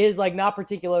Hunt is like not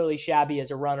particularly shabby as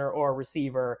a runner or a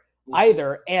receiver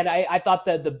either. And I thought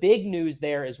that the big news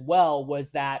there as well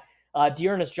was that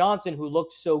Dearness Johnson, who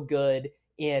looked so good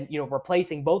in,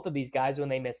 replacing both of these guys when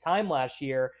they missed time last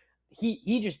year,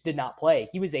 he just did not play.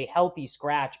 He was a healthy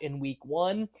scratch in week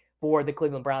 1 for the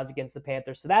Cleveland Browns against the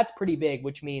Panthers. So that's pretty big,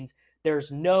 which means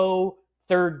there's no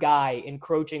third guy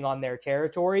encroaching on their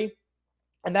territory.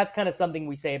 And that's kind of something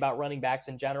we say about running backs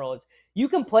in general is you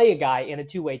can play a guy in a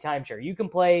 2-way timeshare. You can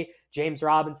play James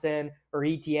Robinson or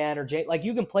ETN or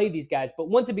you can play these guys. But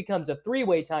once it becomes a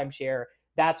 3-way timeshare,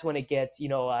 that's when it gets,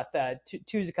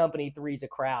 two's a company, three's a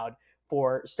crowd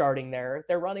for starting their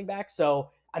running back. So,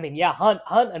 Hunt,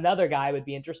 another guy I would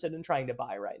be interested in trying to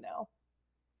buy right now.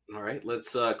 All right,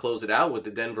 let's close it out with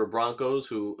the Denver Broncos,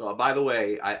 who, by the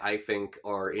way, I think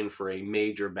are in for a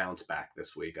major bounce back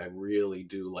this week. I really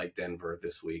do like Denver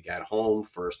this week. At home,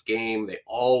 first game. They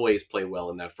always play well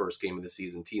in that first game of the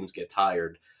season. Teams get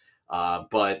tired.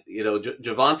 But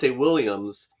Javonte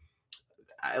Williams,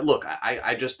 I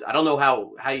don't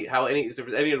know is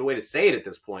there any other way to say it at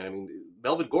this point? I mean,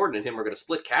 Melvin Gordon and him are going to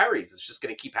split carries. It's just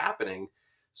going to keep happening.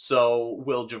 So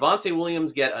will Javonte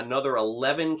Williams get another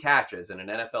 11 catches in an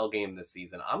NFL game this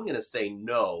season? I'm going to say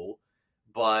no,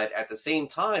 but at the same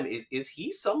time, is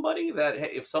he somebody that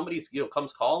if somebody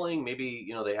comes calling, maybe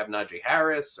they have Najee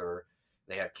Harris or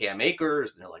they have Cam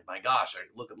Akers, and they're like, my gosh,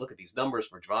 look at these numbers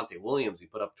for Javonte Williams. He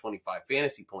put up 25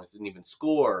 fantasy points, didn't even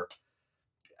score.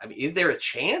 I mean, is there a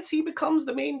chance he becomes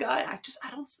the main guy? I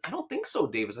don't think so,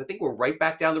 Davis. I think we're right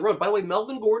back down the road. By the way,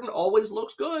 Melvin Gordon always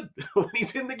looks good. When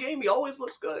he's in the game, he always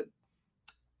looks good.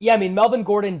 Yeah, Melvin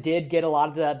Gordon did get a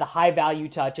lot of the high-value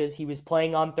touches. He was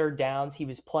playing on third downs. He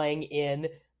was playing in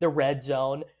the red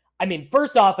zone.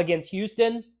 First off, against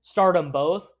Houston, start them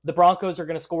both. The Broncos are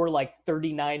going to score like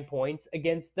 39 points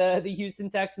against the Houston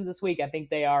Texans this week. I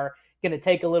think they are going to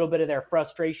take a little bit of their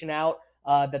frustration out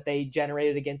that they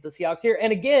generated against the Seahawks here.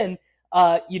 And again,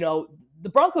 the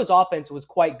Broncos offense was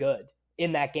quite good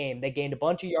in that game. They gained a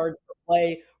bunch of yards per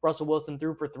play. Russell Wilson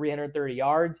threw for 330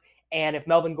 yards. And if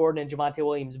Melvin Gordon and Javonte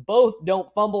Williams both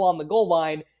don't fumble on the goal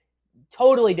line,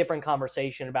 totally different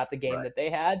conversation about the game that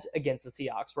they had against the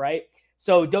Seahawks, right?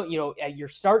 So you're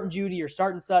starting Judy, you're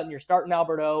starting Sutton, you're starting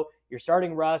Alberto, you're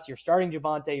starting Russ, you're starting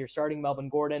Javonte, you're starting Melvin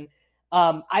Gordon.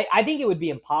 I think it would be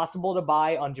impossible to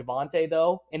buy on Javonte,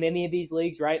 though, in any of these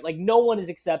leagues, right? Like, no one is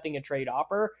accepting a trade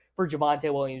offer for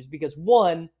Javonte Williams because,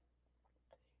 one,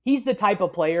 he's the type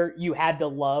of player you had to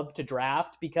love to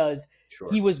draft because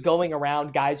he was going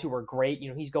around guys who were great.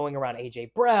 He's going around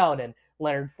A.J. Brown and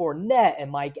Leonard Fournette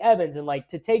and Mike Evans. And,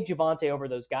 to take Javonte over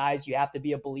those guys, you have to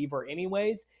be a believer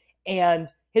anyways. And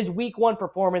his week 1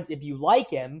 performance, if you like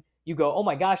him, you go, oh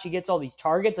my gosh, he gets all these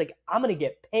targets. Like, I'm going to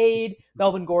get paid.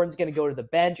 Melvin Gordon's going to go to the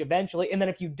bench eventually. And then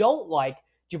if you don't like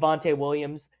Javonte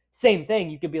Williams, same thing.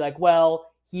 You could be like, well,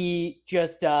 he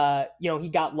just, he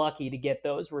got lucky to get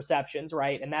those receptions,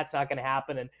 right? And that's not going to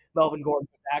happen. And Melvin Gordon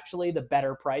is actually the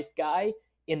better priced guy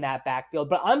in that backfield.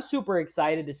 But I'm super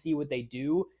excited to see what they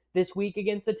do this week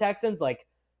against the Texans. Like,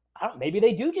 maybe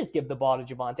they do just give the ball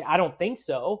to Javonte. I don't think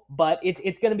so. But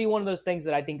it's going to be one of those things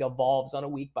that I think evolves on a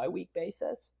week-by-week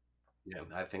basis. Yeah,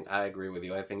 I think I agree with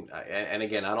you. I think, and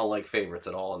again, I don't like favorites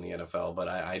at all in the NFL, but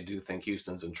I do think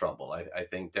Houston's in trouble. I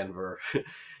think Denver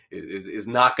is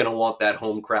not going to want that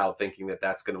home crowd thinking that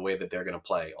that's going to way that they're going to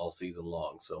play all season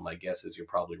long. So my guess is you're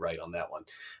probably right on that one.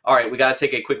 All right, we got to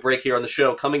take a quick break here on the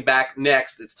show. Coming back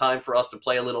next, it's time for us to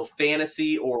play a little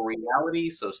fantasy or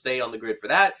reality. So stay on the grid for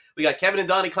that. We got Kevin and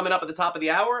Donnie coming up at the top of the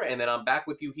hour, and then I'm back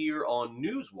with you here on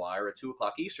Newswire at 2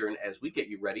 o'clock Eastern as we get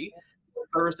you ready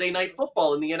Thursday Night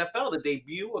Football in the NFL. The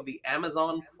debut of the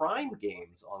Amazon Prime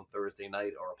games on Thursday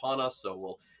night are upon us, so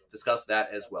we'll discuss that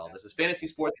as well. This is Fantasy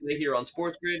Sports Today here on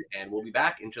Sports Grid, and we'll be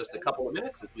back in just a couple of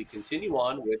minutes as we continue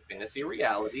on with Fantasy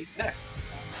Reality next.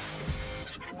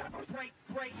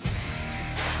 Great.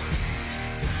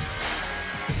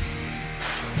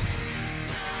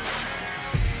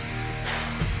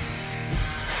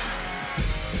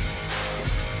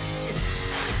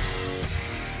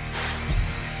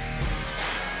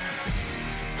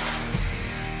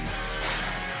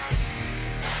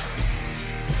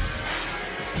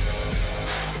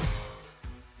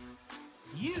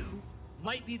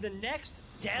 Might be the next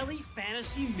daily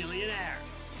fantasy millionaire.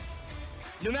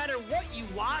 No matter what you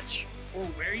watch or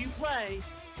where you play,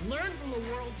 learn from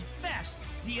the world's best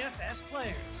DFS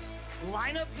players.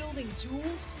 Lineup building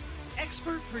tools,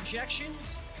 Expert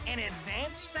projections and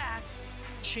advanced stats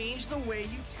change the way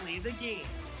you play the game.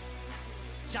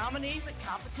 Dominate the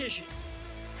competition.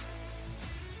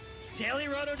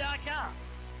 DailyRoto.com,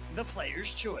 the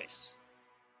player's choice.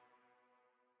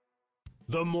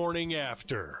 The morning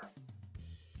after.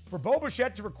 For Bo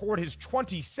Bichette to record his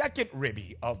 22nd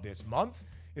ribby of this month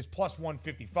is plus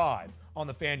 155 on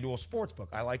the FanDuel Sportsbook.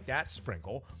 I like that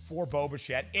sprinkle for Bo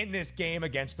Bichette in this game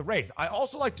against the Rays. I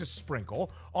also like to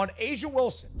sprinkle on Asia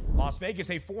Wilson. Las Vegas,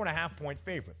 a 4.5-point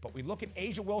favorite. But we look at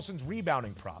Asia Wilson's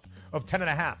rebounding prop of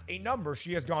 10.5, a number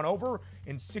she has gone over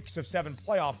in 6 of 7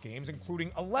 playoff games,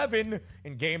 including 11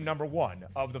 in game number 1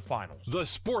 of the finals. The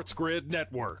Sports Grid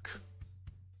Network.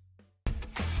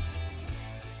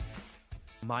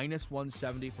 Minus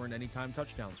 170 for an anytime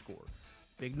touchdown score.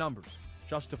 Big numbers.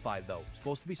 Justified, though.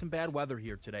 Supposed to be some bad weather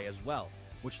here today as well,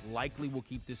 which likely will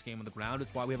keep this game on the ground.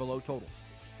 It's why we have a low total.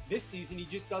 This season, he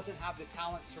just doesn't have the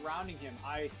talent surrounding him.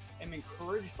 I am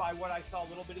encouraged by what I saw a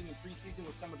little bit in the preseason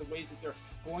with some of the ways that they're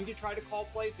going to try to call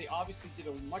plays. They obviously did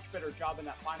a much better job in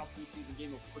that final preseason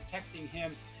game of protecting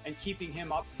him and keeping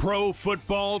him up. Pro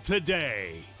Football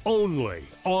Today, only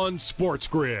on Sports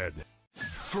Grid.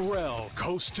 Pharrell,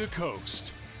 Coast to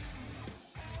Coast.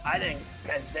 I think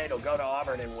Penn State will go to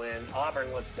Auburn and win.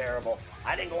 Auburn looks terrible.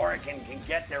 I think Oregon can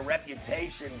get their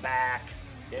reputation back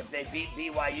if they beat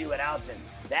BYU at Outson.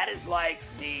 That is like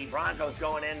the Broncos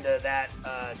going into that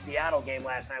Seattle game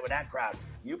last night with that crowd.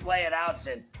 You play at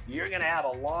Outson, you're going to have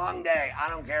a long day. I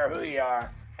don't care who you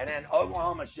are. And then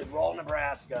Oklahoma should roll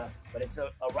Nebraska, but it's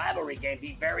a rivalry game.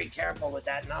 Be very careful with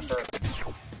that number.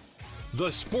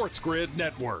 The Sports Grid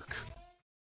Network.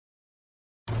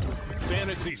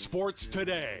 Fantasy Sports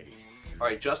Today. All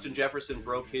right, Justin Jefferson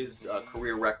broke his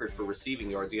career record for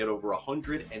receiving yards. He had over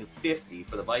 150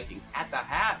 for the Vikings at the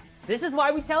half. This is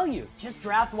why we tell you, just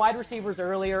draft wide receivers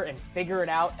earlier and figure it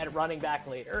out at running back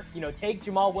later. You know, take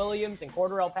Jamal Williams and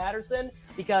Cordarrelle Patterson,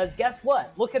 because guess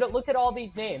what? Look at all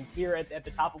these names here at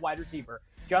the top of wide receiver.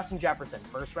 Justin Jefferson,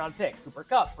 first-round pick. Cooper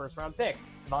Kupp, first-round pick.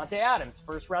 Devontae Adams,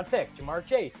 first-round pick. Jamar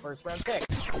Chase, first-round pick.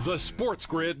 The Sports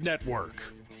Grid Network.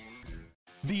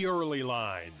 The Early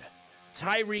Line.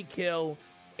 Tyreek Hill,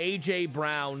 A.J.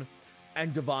 Brown,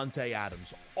 and Devontae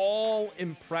Adams. All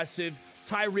impressive.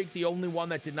 Tyreek, the only one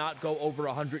that did not go over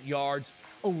 100 yards,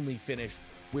 only finished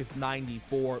with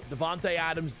 94. Devontae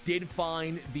Adams did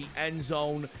find the end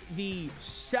zone. The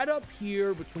setup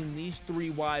here between these three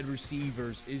wide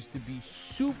receivers is to be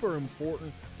super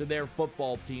important to their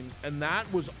football teams, and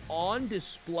that was on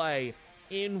display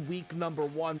in week number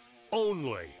 1.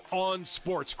 Only on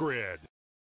Sports Grid.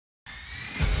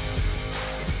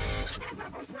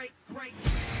 Great.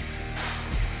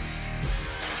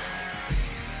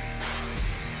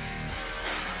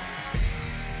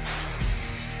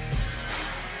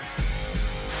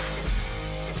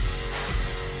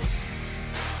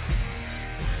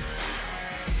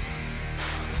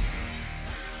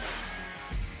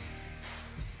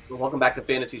 Welcome back to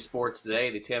Fantasy Sports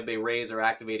Today. The Tampa Bay Rays are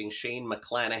activating Shane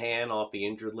McClanahan off the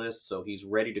injured list, so he's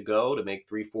ready to go to make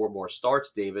 3-4 more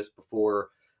starts, Davis, before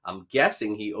I'm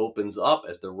guessing he opens up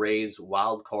as the Rays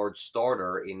wild card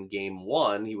starter in Game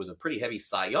 1. He was a pretty heavy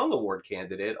Cy Young Award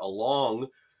candidate, along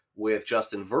with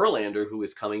Justin Verlander, who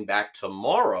is coming back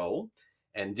tomorrow,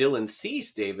 and Dylan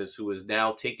Cease, Davis, who has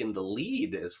now taken the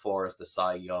lead as far as the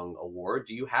Cy Young Award.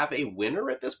 Do you have a winner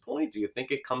at this point? Do you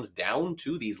think it comes down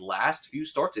to these last few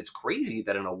starts? It's crazy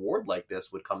that an award like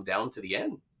this would come down to the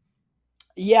end.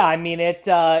 Yeah, I mean, it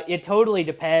totally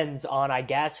depends on, I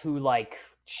guess, who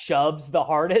shoves the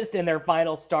hardest in their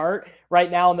final start.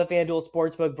 Right now on the FanDuel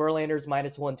Sportsbook, Verlander's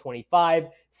minus 125.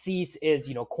 Cease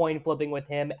is, coin flipping with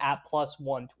him at plus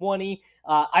 120.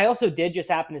 I also did just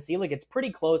happen to see, it's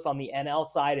pretty close on the NL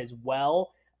side as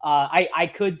well.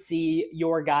 I could see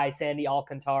your guy, Sandy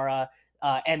Alcantara,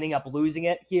 ending up losing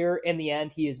it here in the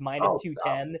end. He is minus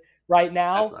 210 right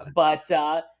now. But,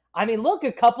 I mean, look,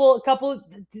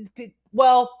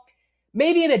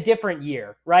 maybe in a different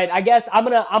year, right? I guess I'm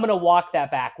gonna walk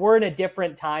that back. We're in a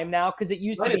different time now because it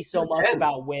used to be so much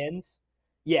about wins.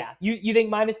 Yeah, you think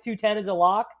minus 210 is a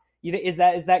lock? Is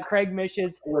that Craig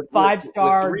Mish's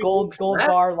 5-star gold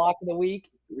bar lock of the week?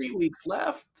 3 weeks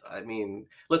left. I mean,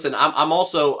 listen, I'm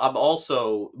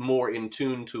also more in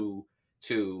tune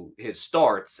to his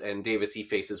starts, and Davis, he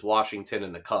faces Washington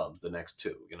and the Cubs the next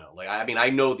two. I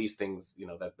know these things.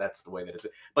 That's the way that it's.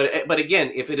 But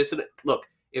again, if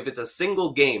it's a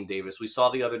single game, Davis, we saw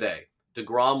the other day,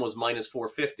 DeGrom was minus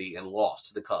 450 and lost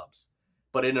to the Cubs.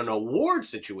 But in an award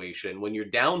situation, when you're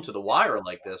down to the wire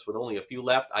like this with only a few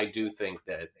left, I do think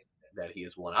that he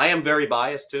has won. I am very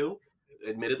biased too,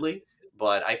 admittedly,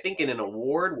 But I think in an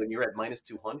award, when you're at minus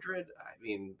 200, I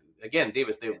mean, again,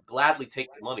 Davis, they would gladly take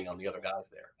the money on the other guys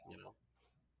there, you know?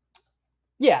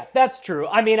 Yeah, that's true.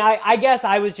 I mean, I guess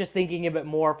I was just thinking of it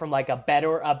more from like a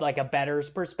bettor's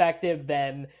perspective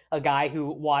than a guy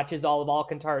who watches all of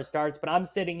Alcantara's starts. But I'm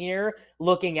sitting here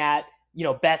looking at,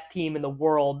 best team in the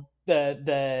world,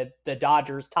 the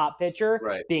Dodgers top pitcher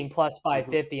being plus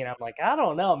 550, and I'm like, I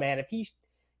don't know, man. If he,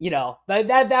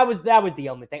 that was the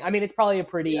only thing. I mean, it's probably a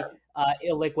pretty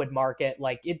illiquid market.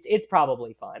 Like it's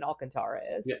probably fine. Alcantara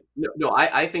is. Yeah, no,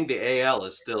 I think the AL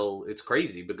is still, it's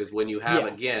crazy because when you have,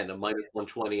 again, a minus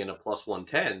 120 and a plus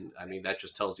 110, I mean, that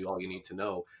just tells you all you need to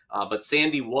know. But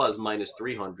Sandy was minus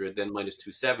 300, then minus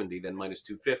 270, then minus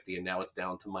 250, and now it's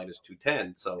down to minus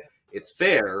 210. So it's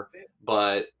fair,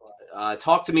 but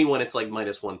talk to me when it's like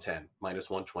minus 110, minus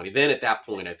 120. Then at that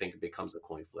point, I think it becomes a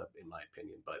coin flip, in my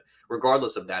opinion. But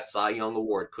regardless of that, Cy Young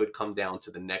Award could come down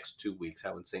to the next 2 weeks.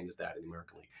 How insane is that in the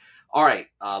American League? All right,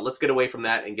 let's get away from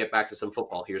that and get back to some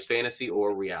football. Here's fantasy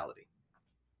or reality.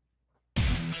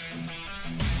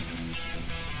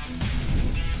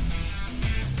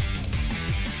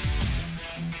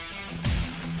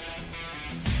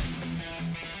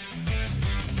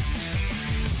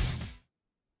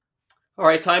 All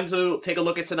right, time to take a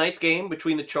look at tonight's game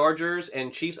between the Chargers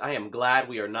and Chiefs. I am glad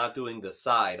we are not doing the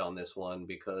side on this one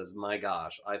because, my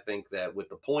gosh, I think that with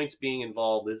the points being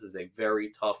involved, this is a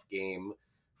very tough game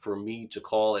for me to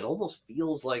call. It almost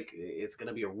feels like it's going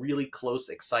to be a really close,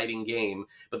 exciting game.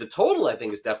 But the total, I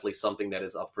think, is definitely something that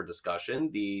is up for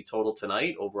discussion. The total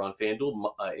tonight over on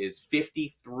FanDuel is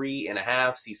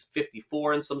 53.5, sees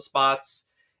 54 in some spots.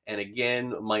 And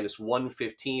again, minus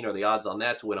 115 are the odds on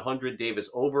that to win 100. Davis,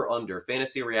 over, under,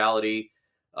 fantasy, reality.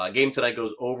 Game tonight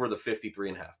goes over the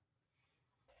 53.5.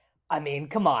 I mean,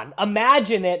 come on.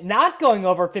 Imagine it not going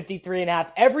over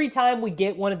 53.5 every time we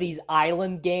get one of these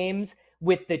island games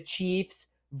with the Chiefs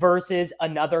versus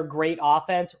another great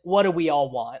offense. What do we all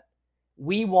want?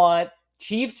 We want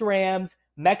Chiefs-Rams,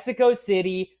 Mexico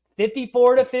City,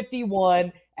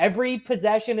 54-51. Every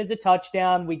possession is a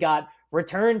touchdown. We got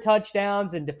return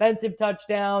touchdowns and defensive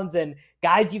touchdowns and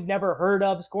guys you've never heard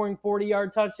of scoring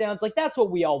 40-yard touchdowns. Like, that's what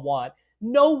we all want.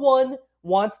 No one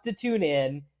wants to tune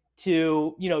in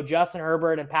to, Justin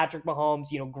Herbert and Patrick Mahomes,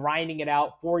 grinding it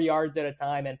out 4 yards at a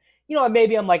time. And,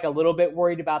 maybe I'm like a little bit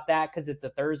worried about that because it's a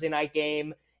Thursday night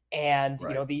game and,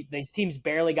 these teams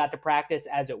barely got to practice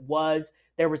as it was.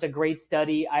 There was a great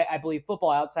study. I believe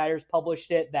Football Outsiders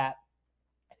published it that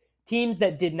teams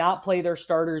that did not play their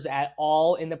starters at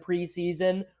all in the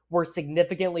preseason were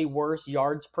significantly worse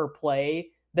yards per play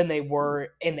than they were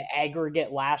in the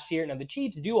aggregate last year. Now, the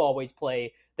Chiefs do always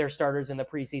play their starters in the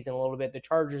preseason a little bit. The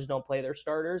Chargers don't play their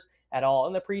starters at all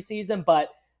in the preseason,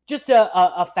 but just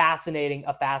a fascinating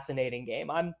game.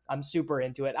 I'm super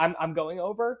into it. I'm going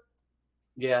over.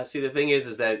 Yeah, see, the thing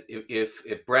is that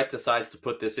if Brett decides to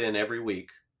put this in every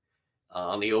week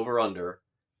on the over-under,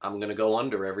 I'm going to go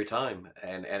under every time.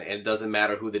 And it doesn't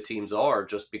matter who the teams are,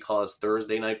 just because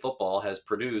Thursday Night Football has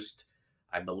produced,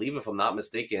 I believe, if I'm not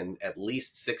mistaken, at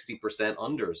least 60%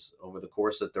 unders over the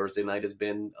course of Thursday night has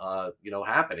been,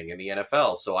 happening in the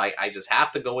NFL. So I just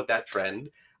have to go with that trend.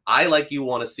 I, like you,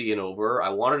 want to see an over. I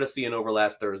wanted to see an over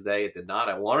last Thursday. It did not.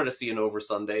 I wanted to see an over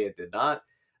Sunday. It did not.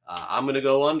 I'm going to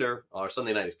go under, or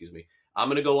Sunday night, excuse me. I'm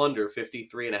going to go under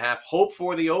 53.5. Hope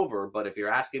for the over, but if you're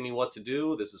asking me what to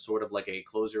do, this is sort of like a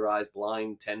close your eyes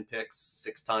blind 10 picks,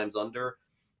 6 times under.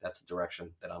 That's the direction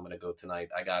that I'm going to go tonight.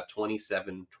 I got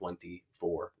 27-24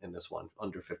 in this one,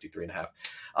 under 53.5.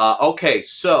 Okay,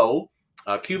 so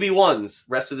QB1s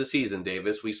rest of the season,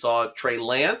 Davis. We saw Trey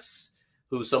Lance,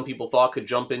 who some people thought could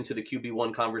jump into the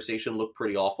QB1 conversation, look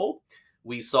pretty awful.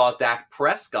 We saw Dak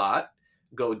Prescott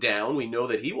go down. We know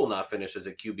that he will not finish as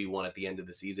a QB1 at the end of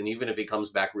the season, even if he comes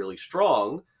back really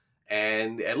strong.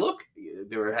 And look,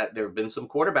 there have been some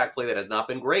quarterback play that has not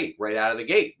been great right out of the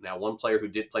gate. Now, one player who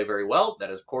did play very well,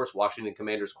 that is, of course, Washington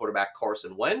Commanders quarterback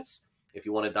Carson Wentz. If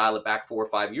you want to dial it back 4 or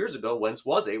 5 years ago, Wentz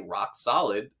was a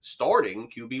rock-solid starting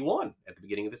QB1 at the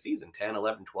beginning of the season, 10,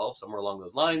 11, 12, somewhere along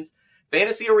those lines.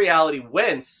 Fantasy or reality,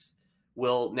 Wentz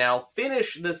will now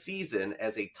finish the season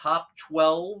as a top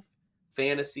 12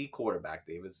 fantasy quarterback.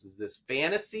 Davis, is this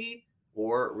fantasy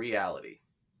or reality?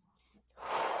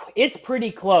 It's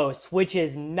pretty close, which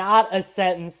is not a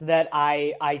sentence that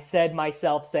I said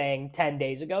myself saying 10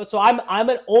 days ago. So I'm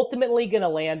ultimately going to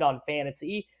land on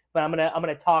fantasy, but I'm going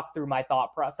to talk through my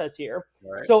thought process here.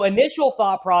 Right. So initial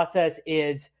thought process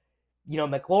is,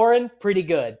 McLaurin, pretty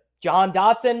good. John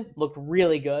Dotson looked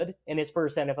really good in his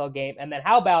first NFL game. And then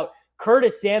how about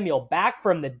Curtis Samuel back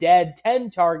from the dead, 10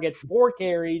 targets, 4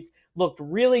 carries, looked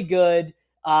really good.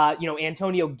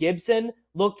 Antonio Gibson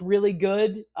looked really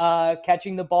good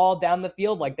catching the ball down the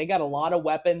field. Like, they got a lot of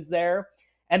weapons there.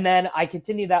 And then I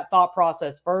continue that thought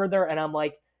process further, and I'm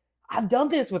like, I've done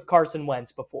this with Carson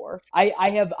Wentz before.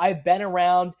 I've been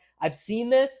around. I've seen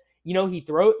this. He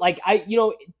throws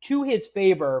to his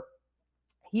favor,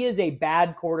 he is a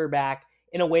bad quarterback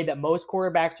in a way that most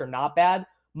quarterbacks are not bad.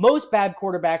 Most bad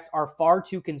quarterbacks are far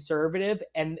too conservative,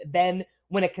 and then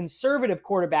when a conservative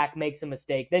quarterback makes a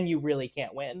mistake, then you really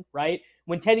can't win, right?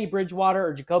 When Teddy Bridgewater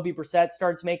or Jacoby Brissett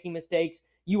starts making mistakes,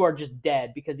 you are just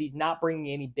dead because he's not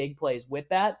bringing any big plays with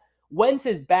that. Wentz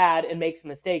is bad and makes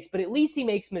mistakes, but at least he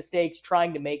makes mistakes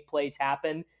trying to make plays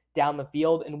happen down the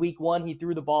field. In week 1, he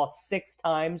threw the ball 6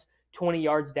 times, 20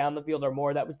 yards down the field or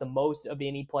more. That was the most of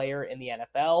any player in the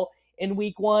NFL in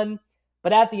week 1.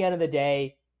 But at the end of the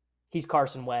day, he's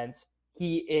Carson Wentz.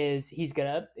 It's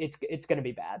going to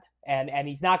be bad. And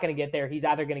he's not going to get there. He's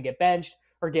either going to get benched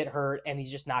or get hurt, and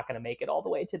he's just not going to make it all the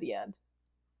way to the end.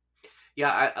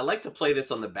 Yeah, I like to play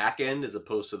this on the back end as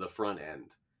opposed to the front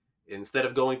end. Instead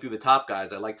of going through the top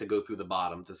guys, I like to go through the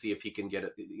bottom to see if he can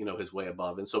get his way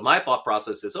above. And so my thought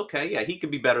process is, okay, yeah, he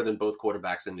could be better than both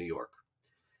quarterbacks in New York.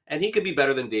 And he could be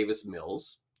better than Davis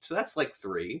Mills. So that's like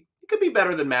 3. He could be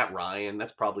better than Matt Ryan.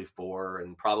 That's probably 4.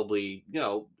 And probably,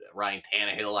 Ryan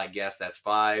Tannehill, I guess that's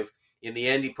 5. In the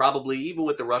end, he probably, even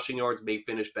with the rushing yards, may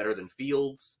finish better than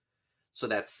Fields. So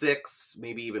that's 6.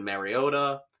 Maybe even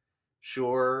Mariota.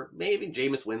 Sure. Maybe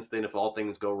Jameis Winston if all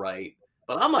things go right.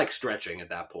 But I'm like stretching at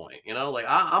that point,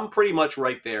 I'm pretty much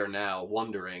right there now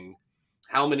wondering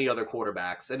how many other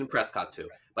quarterbacks, and in Prescott too,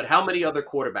 but how many other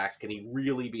quarterbacks can he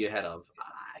really be ahead of?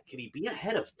 Can he be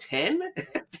ahead of 10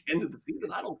 at the end of the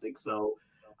season? I don't think so.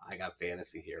 I got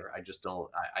fantasy here. I just don't.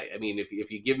 I mean, if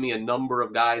you give me a number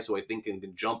of guys who I think can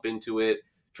jump into it,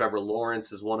 Trevor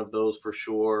Lawrence is one of those for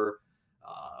sure.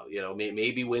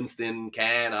 Maybe Winston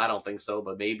can. I don't think so,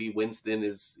 but maybe Winston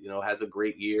has a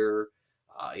great year.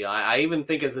 I even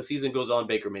think as the season goes on,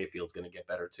 Baker Mayfield's going to get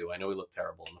better too. I know he looked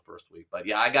terrible in the first week, but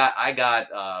yeah, I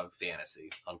got fantasy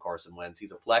on Carson Wentz.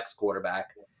 He's a flex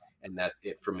quarterback, and that's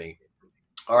it for me.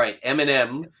 All right,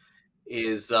 Eminem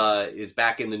is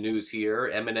back in the news here.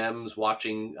 Eminem's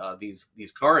watching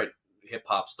these current hip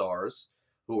hop stars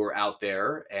who are out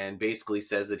there, and basically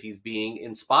says that he's being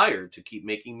inspired to keep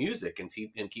making music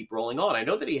and keep rolling on. I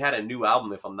know that he had a new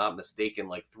album, if I'm not mistaken,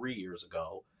 like 3 years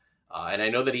ago. And I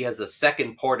know that he has the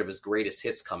second part of his greatest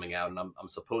hits coming out, and I'm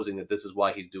supposing that this is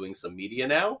why he's doing some media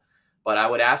now. But I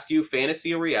would ask you,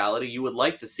 fantasy or reality, you would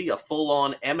like to see a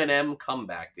full-on Eminem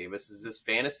comeback, Davis. Is this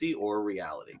fantasy or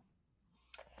reality?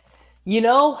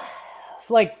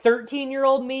 Like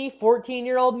 13-year-old me,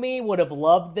 14-year-old me would have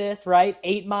loved this, right?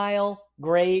 8 Mile,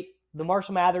 great. The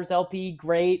Marshall Mathers LP,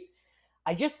 great.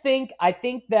 I think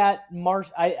Eminem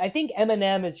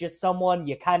is just someone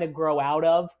you kind of grow out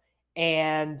of.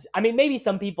 And I mean, maybe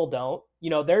some people don't.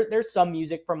 There's some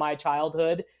music from my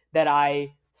childhood that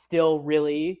I still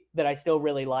really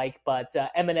like, but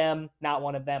Eminem, not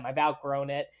one of them. I've outgrown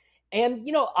it. And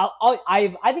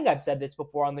I think I've said this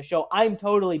before on the show. I'm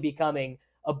totally becoming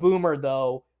a boomer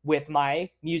though with my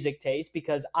music taste,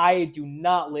 because I do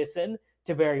not listen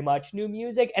to very much new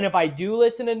music. And if I do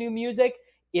listen to new music,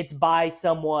 it's by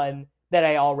someone that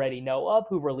I already know of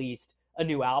who released a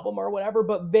new album or whatever.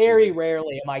 But very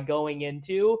rarely am I going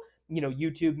into,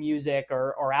 YouTube Music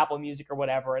or Apple Music or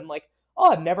whatever, and like,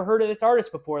 oh, I've never heard of this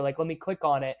artist before. Like, let me click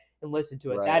on it and listen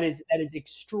to it. Right. That is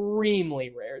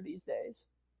extremely rare these days.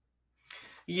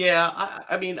 Yeah,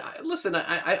 I mean, listen,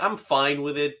 I'm fine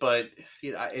with it, but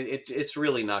it's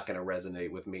really not going to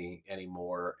resonate with me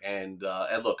anymore. And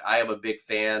look, I am a big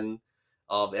fan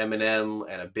of Eminem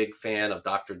and a big fan of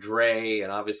Dr. Dre,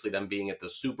 and obviously them being at the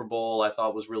Super Bowl I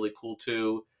thought was really cool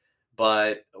too.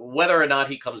 But whether or not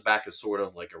he comes back is sort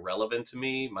of like irrelevant to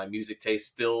me. My music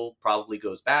taste still probably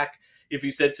goes back. If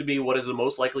you said to me, what is the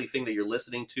most likely thing that you're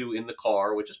listening to in the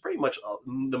car, which is pretty much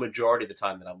the majority of the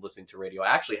time that I'm listening to radio.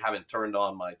 I actually haven't turned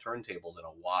on my turntables in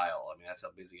a while. I mean, that's how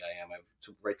busy I am. I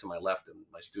have right to my left in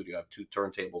my studio, I have 2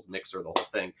 turntables, mixer, the whole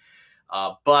thing.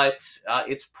 But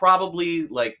it's probably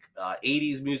like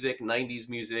 80s music, 90s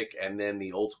music, and then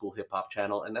the old school hip hop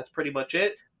channel. And that's pretty much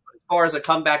it. As far as a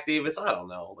comeback, Davis, I don't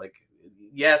know. Like,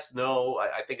 yes, no,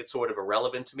 I think it's sort of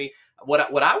irrelevant to me. What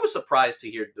I was surprised to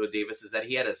hear, though, Davis, is that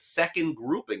he had a second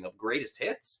grouping of greatest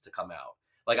hits to come out.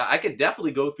 Like, I could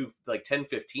definitely go through like 10,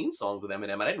 15 songs with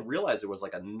Eminem. I didn't realize there was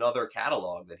like another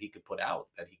catalog that he could put out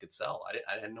that he could sell.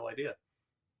 I had no idea.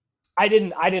 I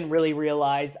didn't really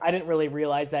realize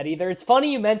that either. It's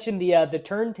funny you mentioned the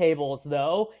turntables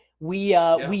though. We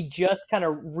just kind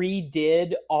of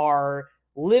redid our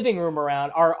living room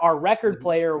around. Our record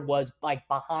player was like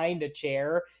behind a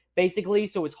chair, basically,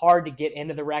 so it was hard to get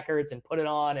into the records and put it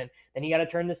on, and then you got to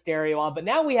turn the stereo on. But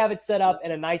now we have it set up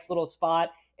in a nice little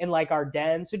spot in like our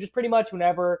den, so just pretty much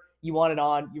whenever you want it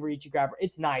on, you reach, you grab it.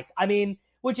 It's nice. I mean,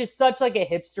 which is such like a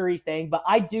hipstery thing, but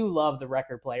I do love the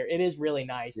record player. It is really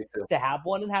nice to have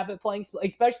one and have it playing,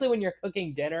 especially when you're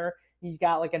cooking dinner. You've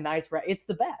got like a nice, it's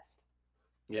the best.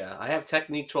 Yeah, I have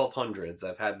Technique 1200s.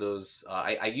 I've had those.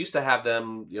 I used to have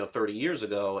them, 30 years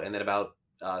ago, and then about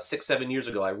 6-7 years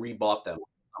ago, I rebought them.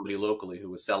 Somebody locally who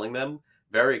was selling them,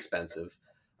 very expensive,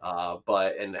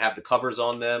 and have the covers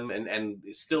on them, and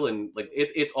still in like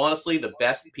it's honestly the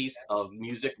best piece of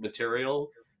music material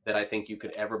that I think you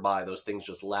could ever buy. Those things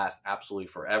just last absolutely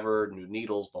forever. New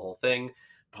needles, the whole thing.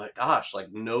 But gosh,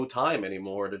 like no time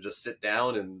anymore to just sit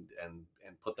down and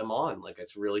put them on. Like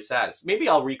it's really sad. Maybe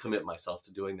I'll recommit myself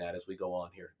to doing that as we go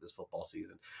on here this football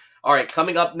season. All right,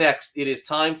 coming up next, it is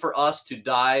time for us to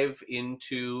dive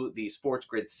into the Sports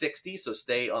Grid 60. So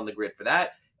stay on the grid for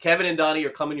that. Kevin and Donnie are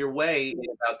coming your way in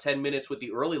about 10 minutes with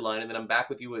the early line, and then I'm back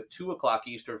with you at 2 o'clock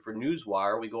Eastern for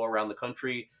Newswire. We go around the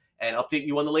country and update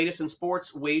you on the latest in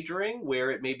sports wagering, where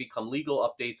it may become legal.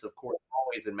 Updates, of course,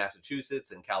 always in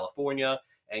Massachusetts and California,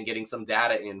 and getting some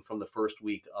data in from the first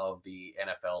week of the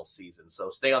NFL season. So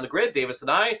stay on the grid. Davis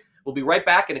and I will be right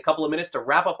back in a couple of minutes to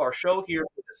wrap up our show here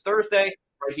this Thursday,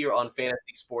 right here on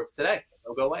Fantasy Sports Today.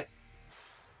 Don't go away.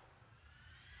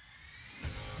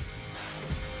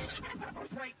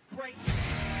 Great.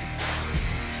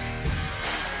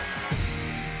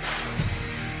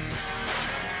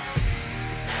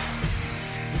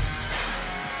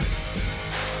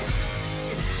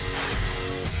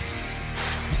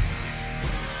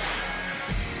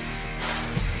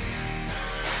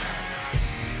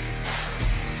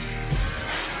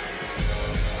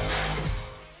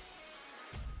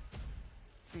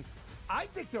 I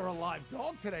think they're a live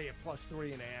dog today at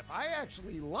 +3.5. I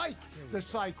actually like the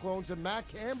Cyclones and Matt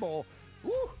Campbell.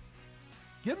 Woo,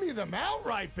 give me them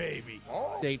outright, baby.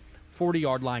 Oh.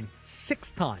 40-yard line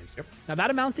 6 times. Yep. Now, that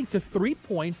amounting to 3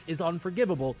 points is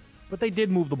unforgivable, but they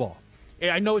did move the ball.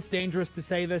 I know it's dangerous to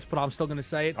say this, but I'm still going to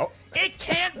say it. Oh. It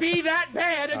can't be that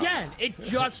bad again. It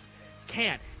just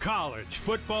can't. College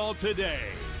football today,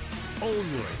 only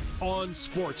on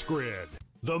Sports Grid,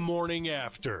 the morning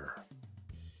after.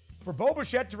 For Bo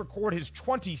Bichette to record his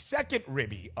 22nd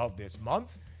ribby of this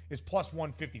month is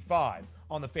 +155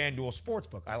 on the FanDuel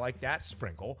Sportsbook. I like that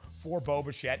sprinkle for Bo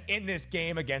Bichette in this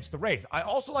game against the Rays. I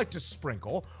also like to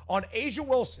sprinkle on Asia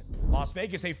Wilson. Las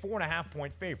Vegas, a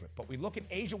 4.5-point favorite. But we look at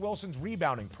Asia Wilson's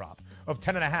rebounding prop of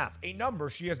 10.5, a number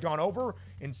she has gone over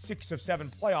in 6 of 7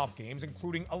 playoff games,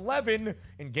 including 11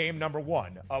 in game number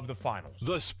 1 of the finals.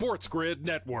 The Sports Grid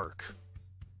Network.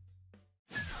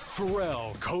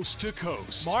 Pharrell, coast to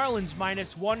coast. Marlins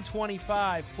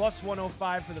 -125,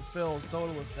 +105 for the Phils,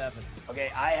 total of 7. Okay,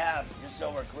 I have, just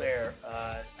so we're clear,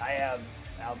 I have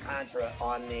Alcantara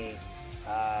on the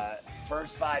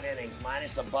first 5 innings,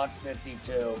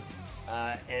 -$152.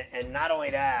 And not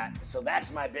only that, so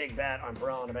that's my big bet on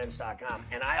PharrellOnTheBench.com.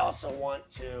 And I also want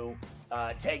to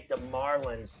take the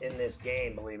Marlins in this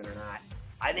game, believe it or not.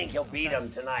 I think he'll beat them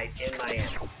tonight in Miami.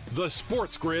 The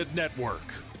Sports Grid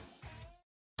Network.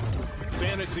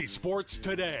 Fantasy Sports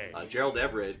Today. Gerald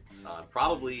Everett,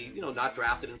 probably, not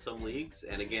drafted in some leagues.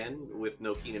 And again, with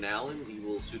no Keenan Allen, he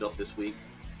will suit up this week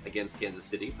against Kansas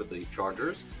City for the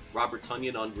Chargers. Robert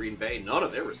Tonyan on Green Bay. None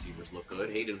of their receivers look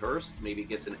good. Hayden Hurst maybe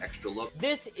gets an extra look.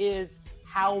 This is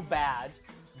how bad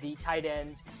the tight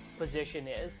end position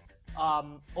is.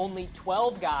 Only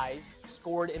 12 guys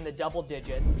scored in the double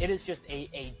digits. It is just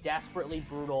a desperately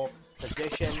brutal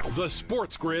position. The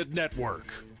Sports Grid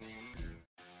Network.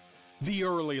 The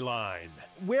early line.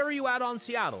 Where are you at on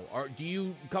Seattle? Or do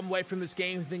you come away from this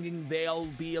game thinking they'll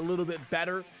be a little bit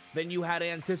better than you had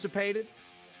anticipated?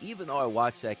 Even though I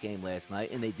watched that game last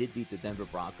night and they did beat the Denver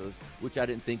Broncos, which I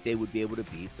didn't think they would be able to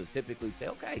beat. So typically you'd say,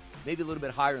 okay, maybe a little bit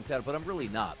higher in Seattle, but I'm really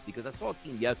not, because I saw a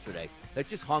team yesterday that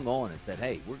just hung on and said,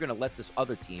 hey, we're going to let this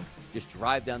other team just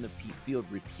drive down the field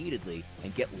repeatedly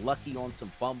and get lucky on some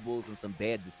fumbles and some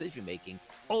bad decision making.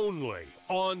 Only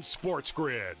on Sports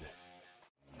Grid.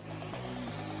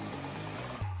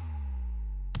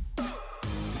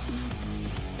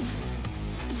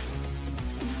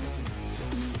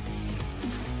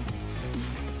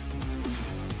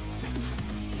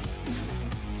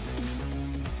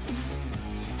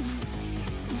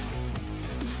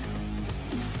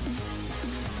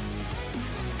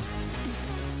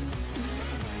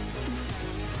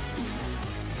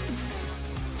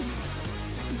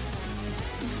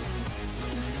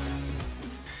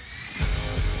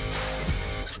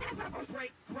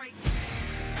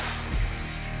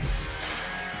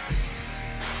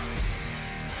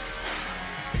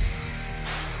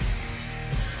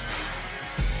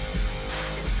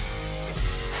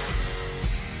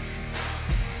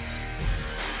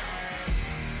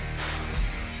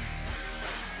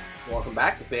 Welcome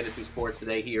back to Fantasy Sports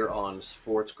Today here on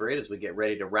Sports Grid as we get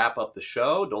ready to wrap up the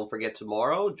show. Don't forget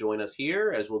tomorrow, join us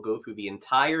here as we'll go through the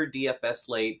entire DFS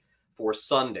slate for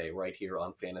Sunday right here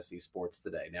on Fantasy Sports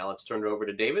Today. Now let's turn it over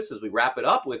to Davis as we wrap it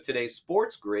up with today's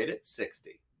Sports Grid at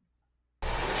 60.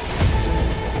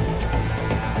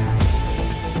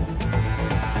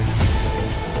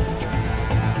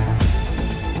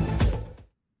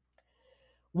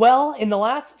 Well, in the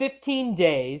last 15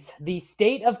 days, the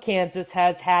state of Kansas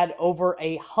has had over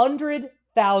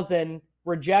 100,000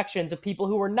 rejections of people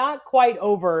who were not quite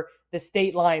over the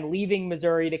state line, leaving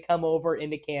Missouri to come over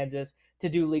into Kansas to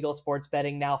do legal sports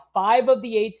betting. Now, 5 of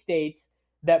the 8 states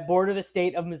that border the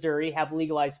state of Missouri have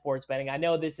legalized sports betting. I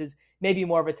know this is maybe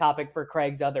more of a topic for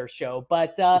Craig's other show,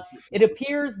 but it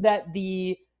appears that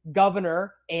the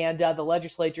governor and the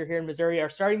legislature here in Missouri are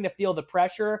starting to feel the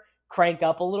pressure crank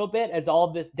up a little bit as all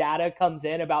of this data comes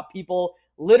in about people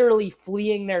literally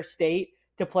fleeing their state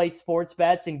to play sports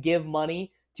bets and give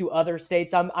money to other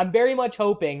states. I'm very much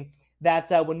hoping that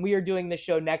when we are doing this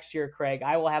show next year, Craig,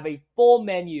 I will have a full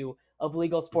menu of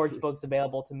legal sports books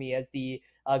available to me as the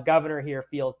governor here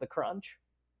feels the crunch.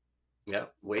 Yeah,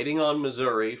 waiting on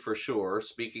Missouri for sure.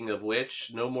 Speaking of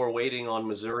which, no more waiting on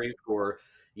Missouri for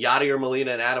Yadier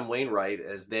Molina and Adam Wainwright,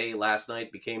 as they last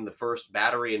night became the first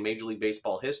battery in Major League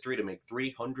Baseball history to make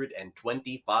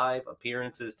 325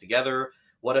 appearances together.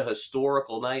 What a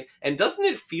historical night. And doesn't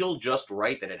it feel just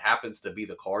right that it happens to be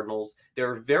the Cardinals? There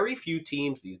are very few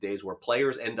teams these days where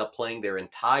players end up playing their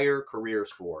entire careers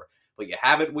for. But you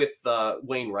have it with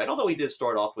Wainwright, although he did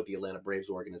start off with the Atlanta Braves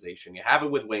organization. You have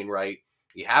it with Wainwright.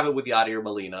 You have it with Yadier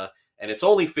Molina. And it's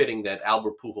only fitting that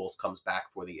Albert Pujols comes back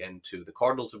for the end, too. The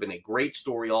Cardinals have been a great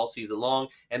story all season long,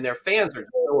 and their fans are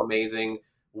so amazing.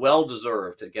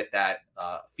 Well-deserved to get that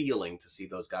feeling to see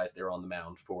those guys there on the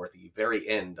mound for the very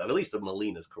end, of at least of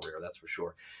Molina's career, that's for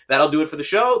sure. That'll do it for the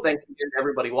show. Thanks again to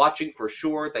everybody watching, for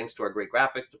sure. Thanks to our great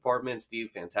graphics department. Steve,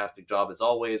 fantastic job as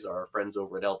always. Our friends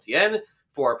over at LTN.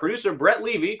 For our producer, Brett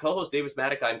Levy, co-host Davis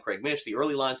Maddock, I'm Craig Mish. The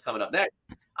early line's coming up next.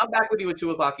 I'm back with you at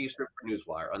 2 o'clock Eastern for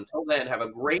Newswire. Until then, have a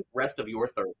great rest of your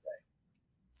Thursday.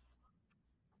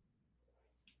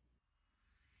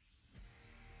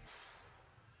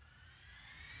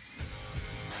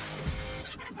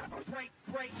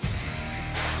 Great.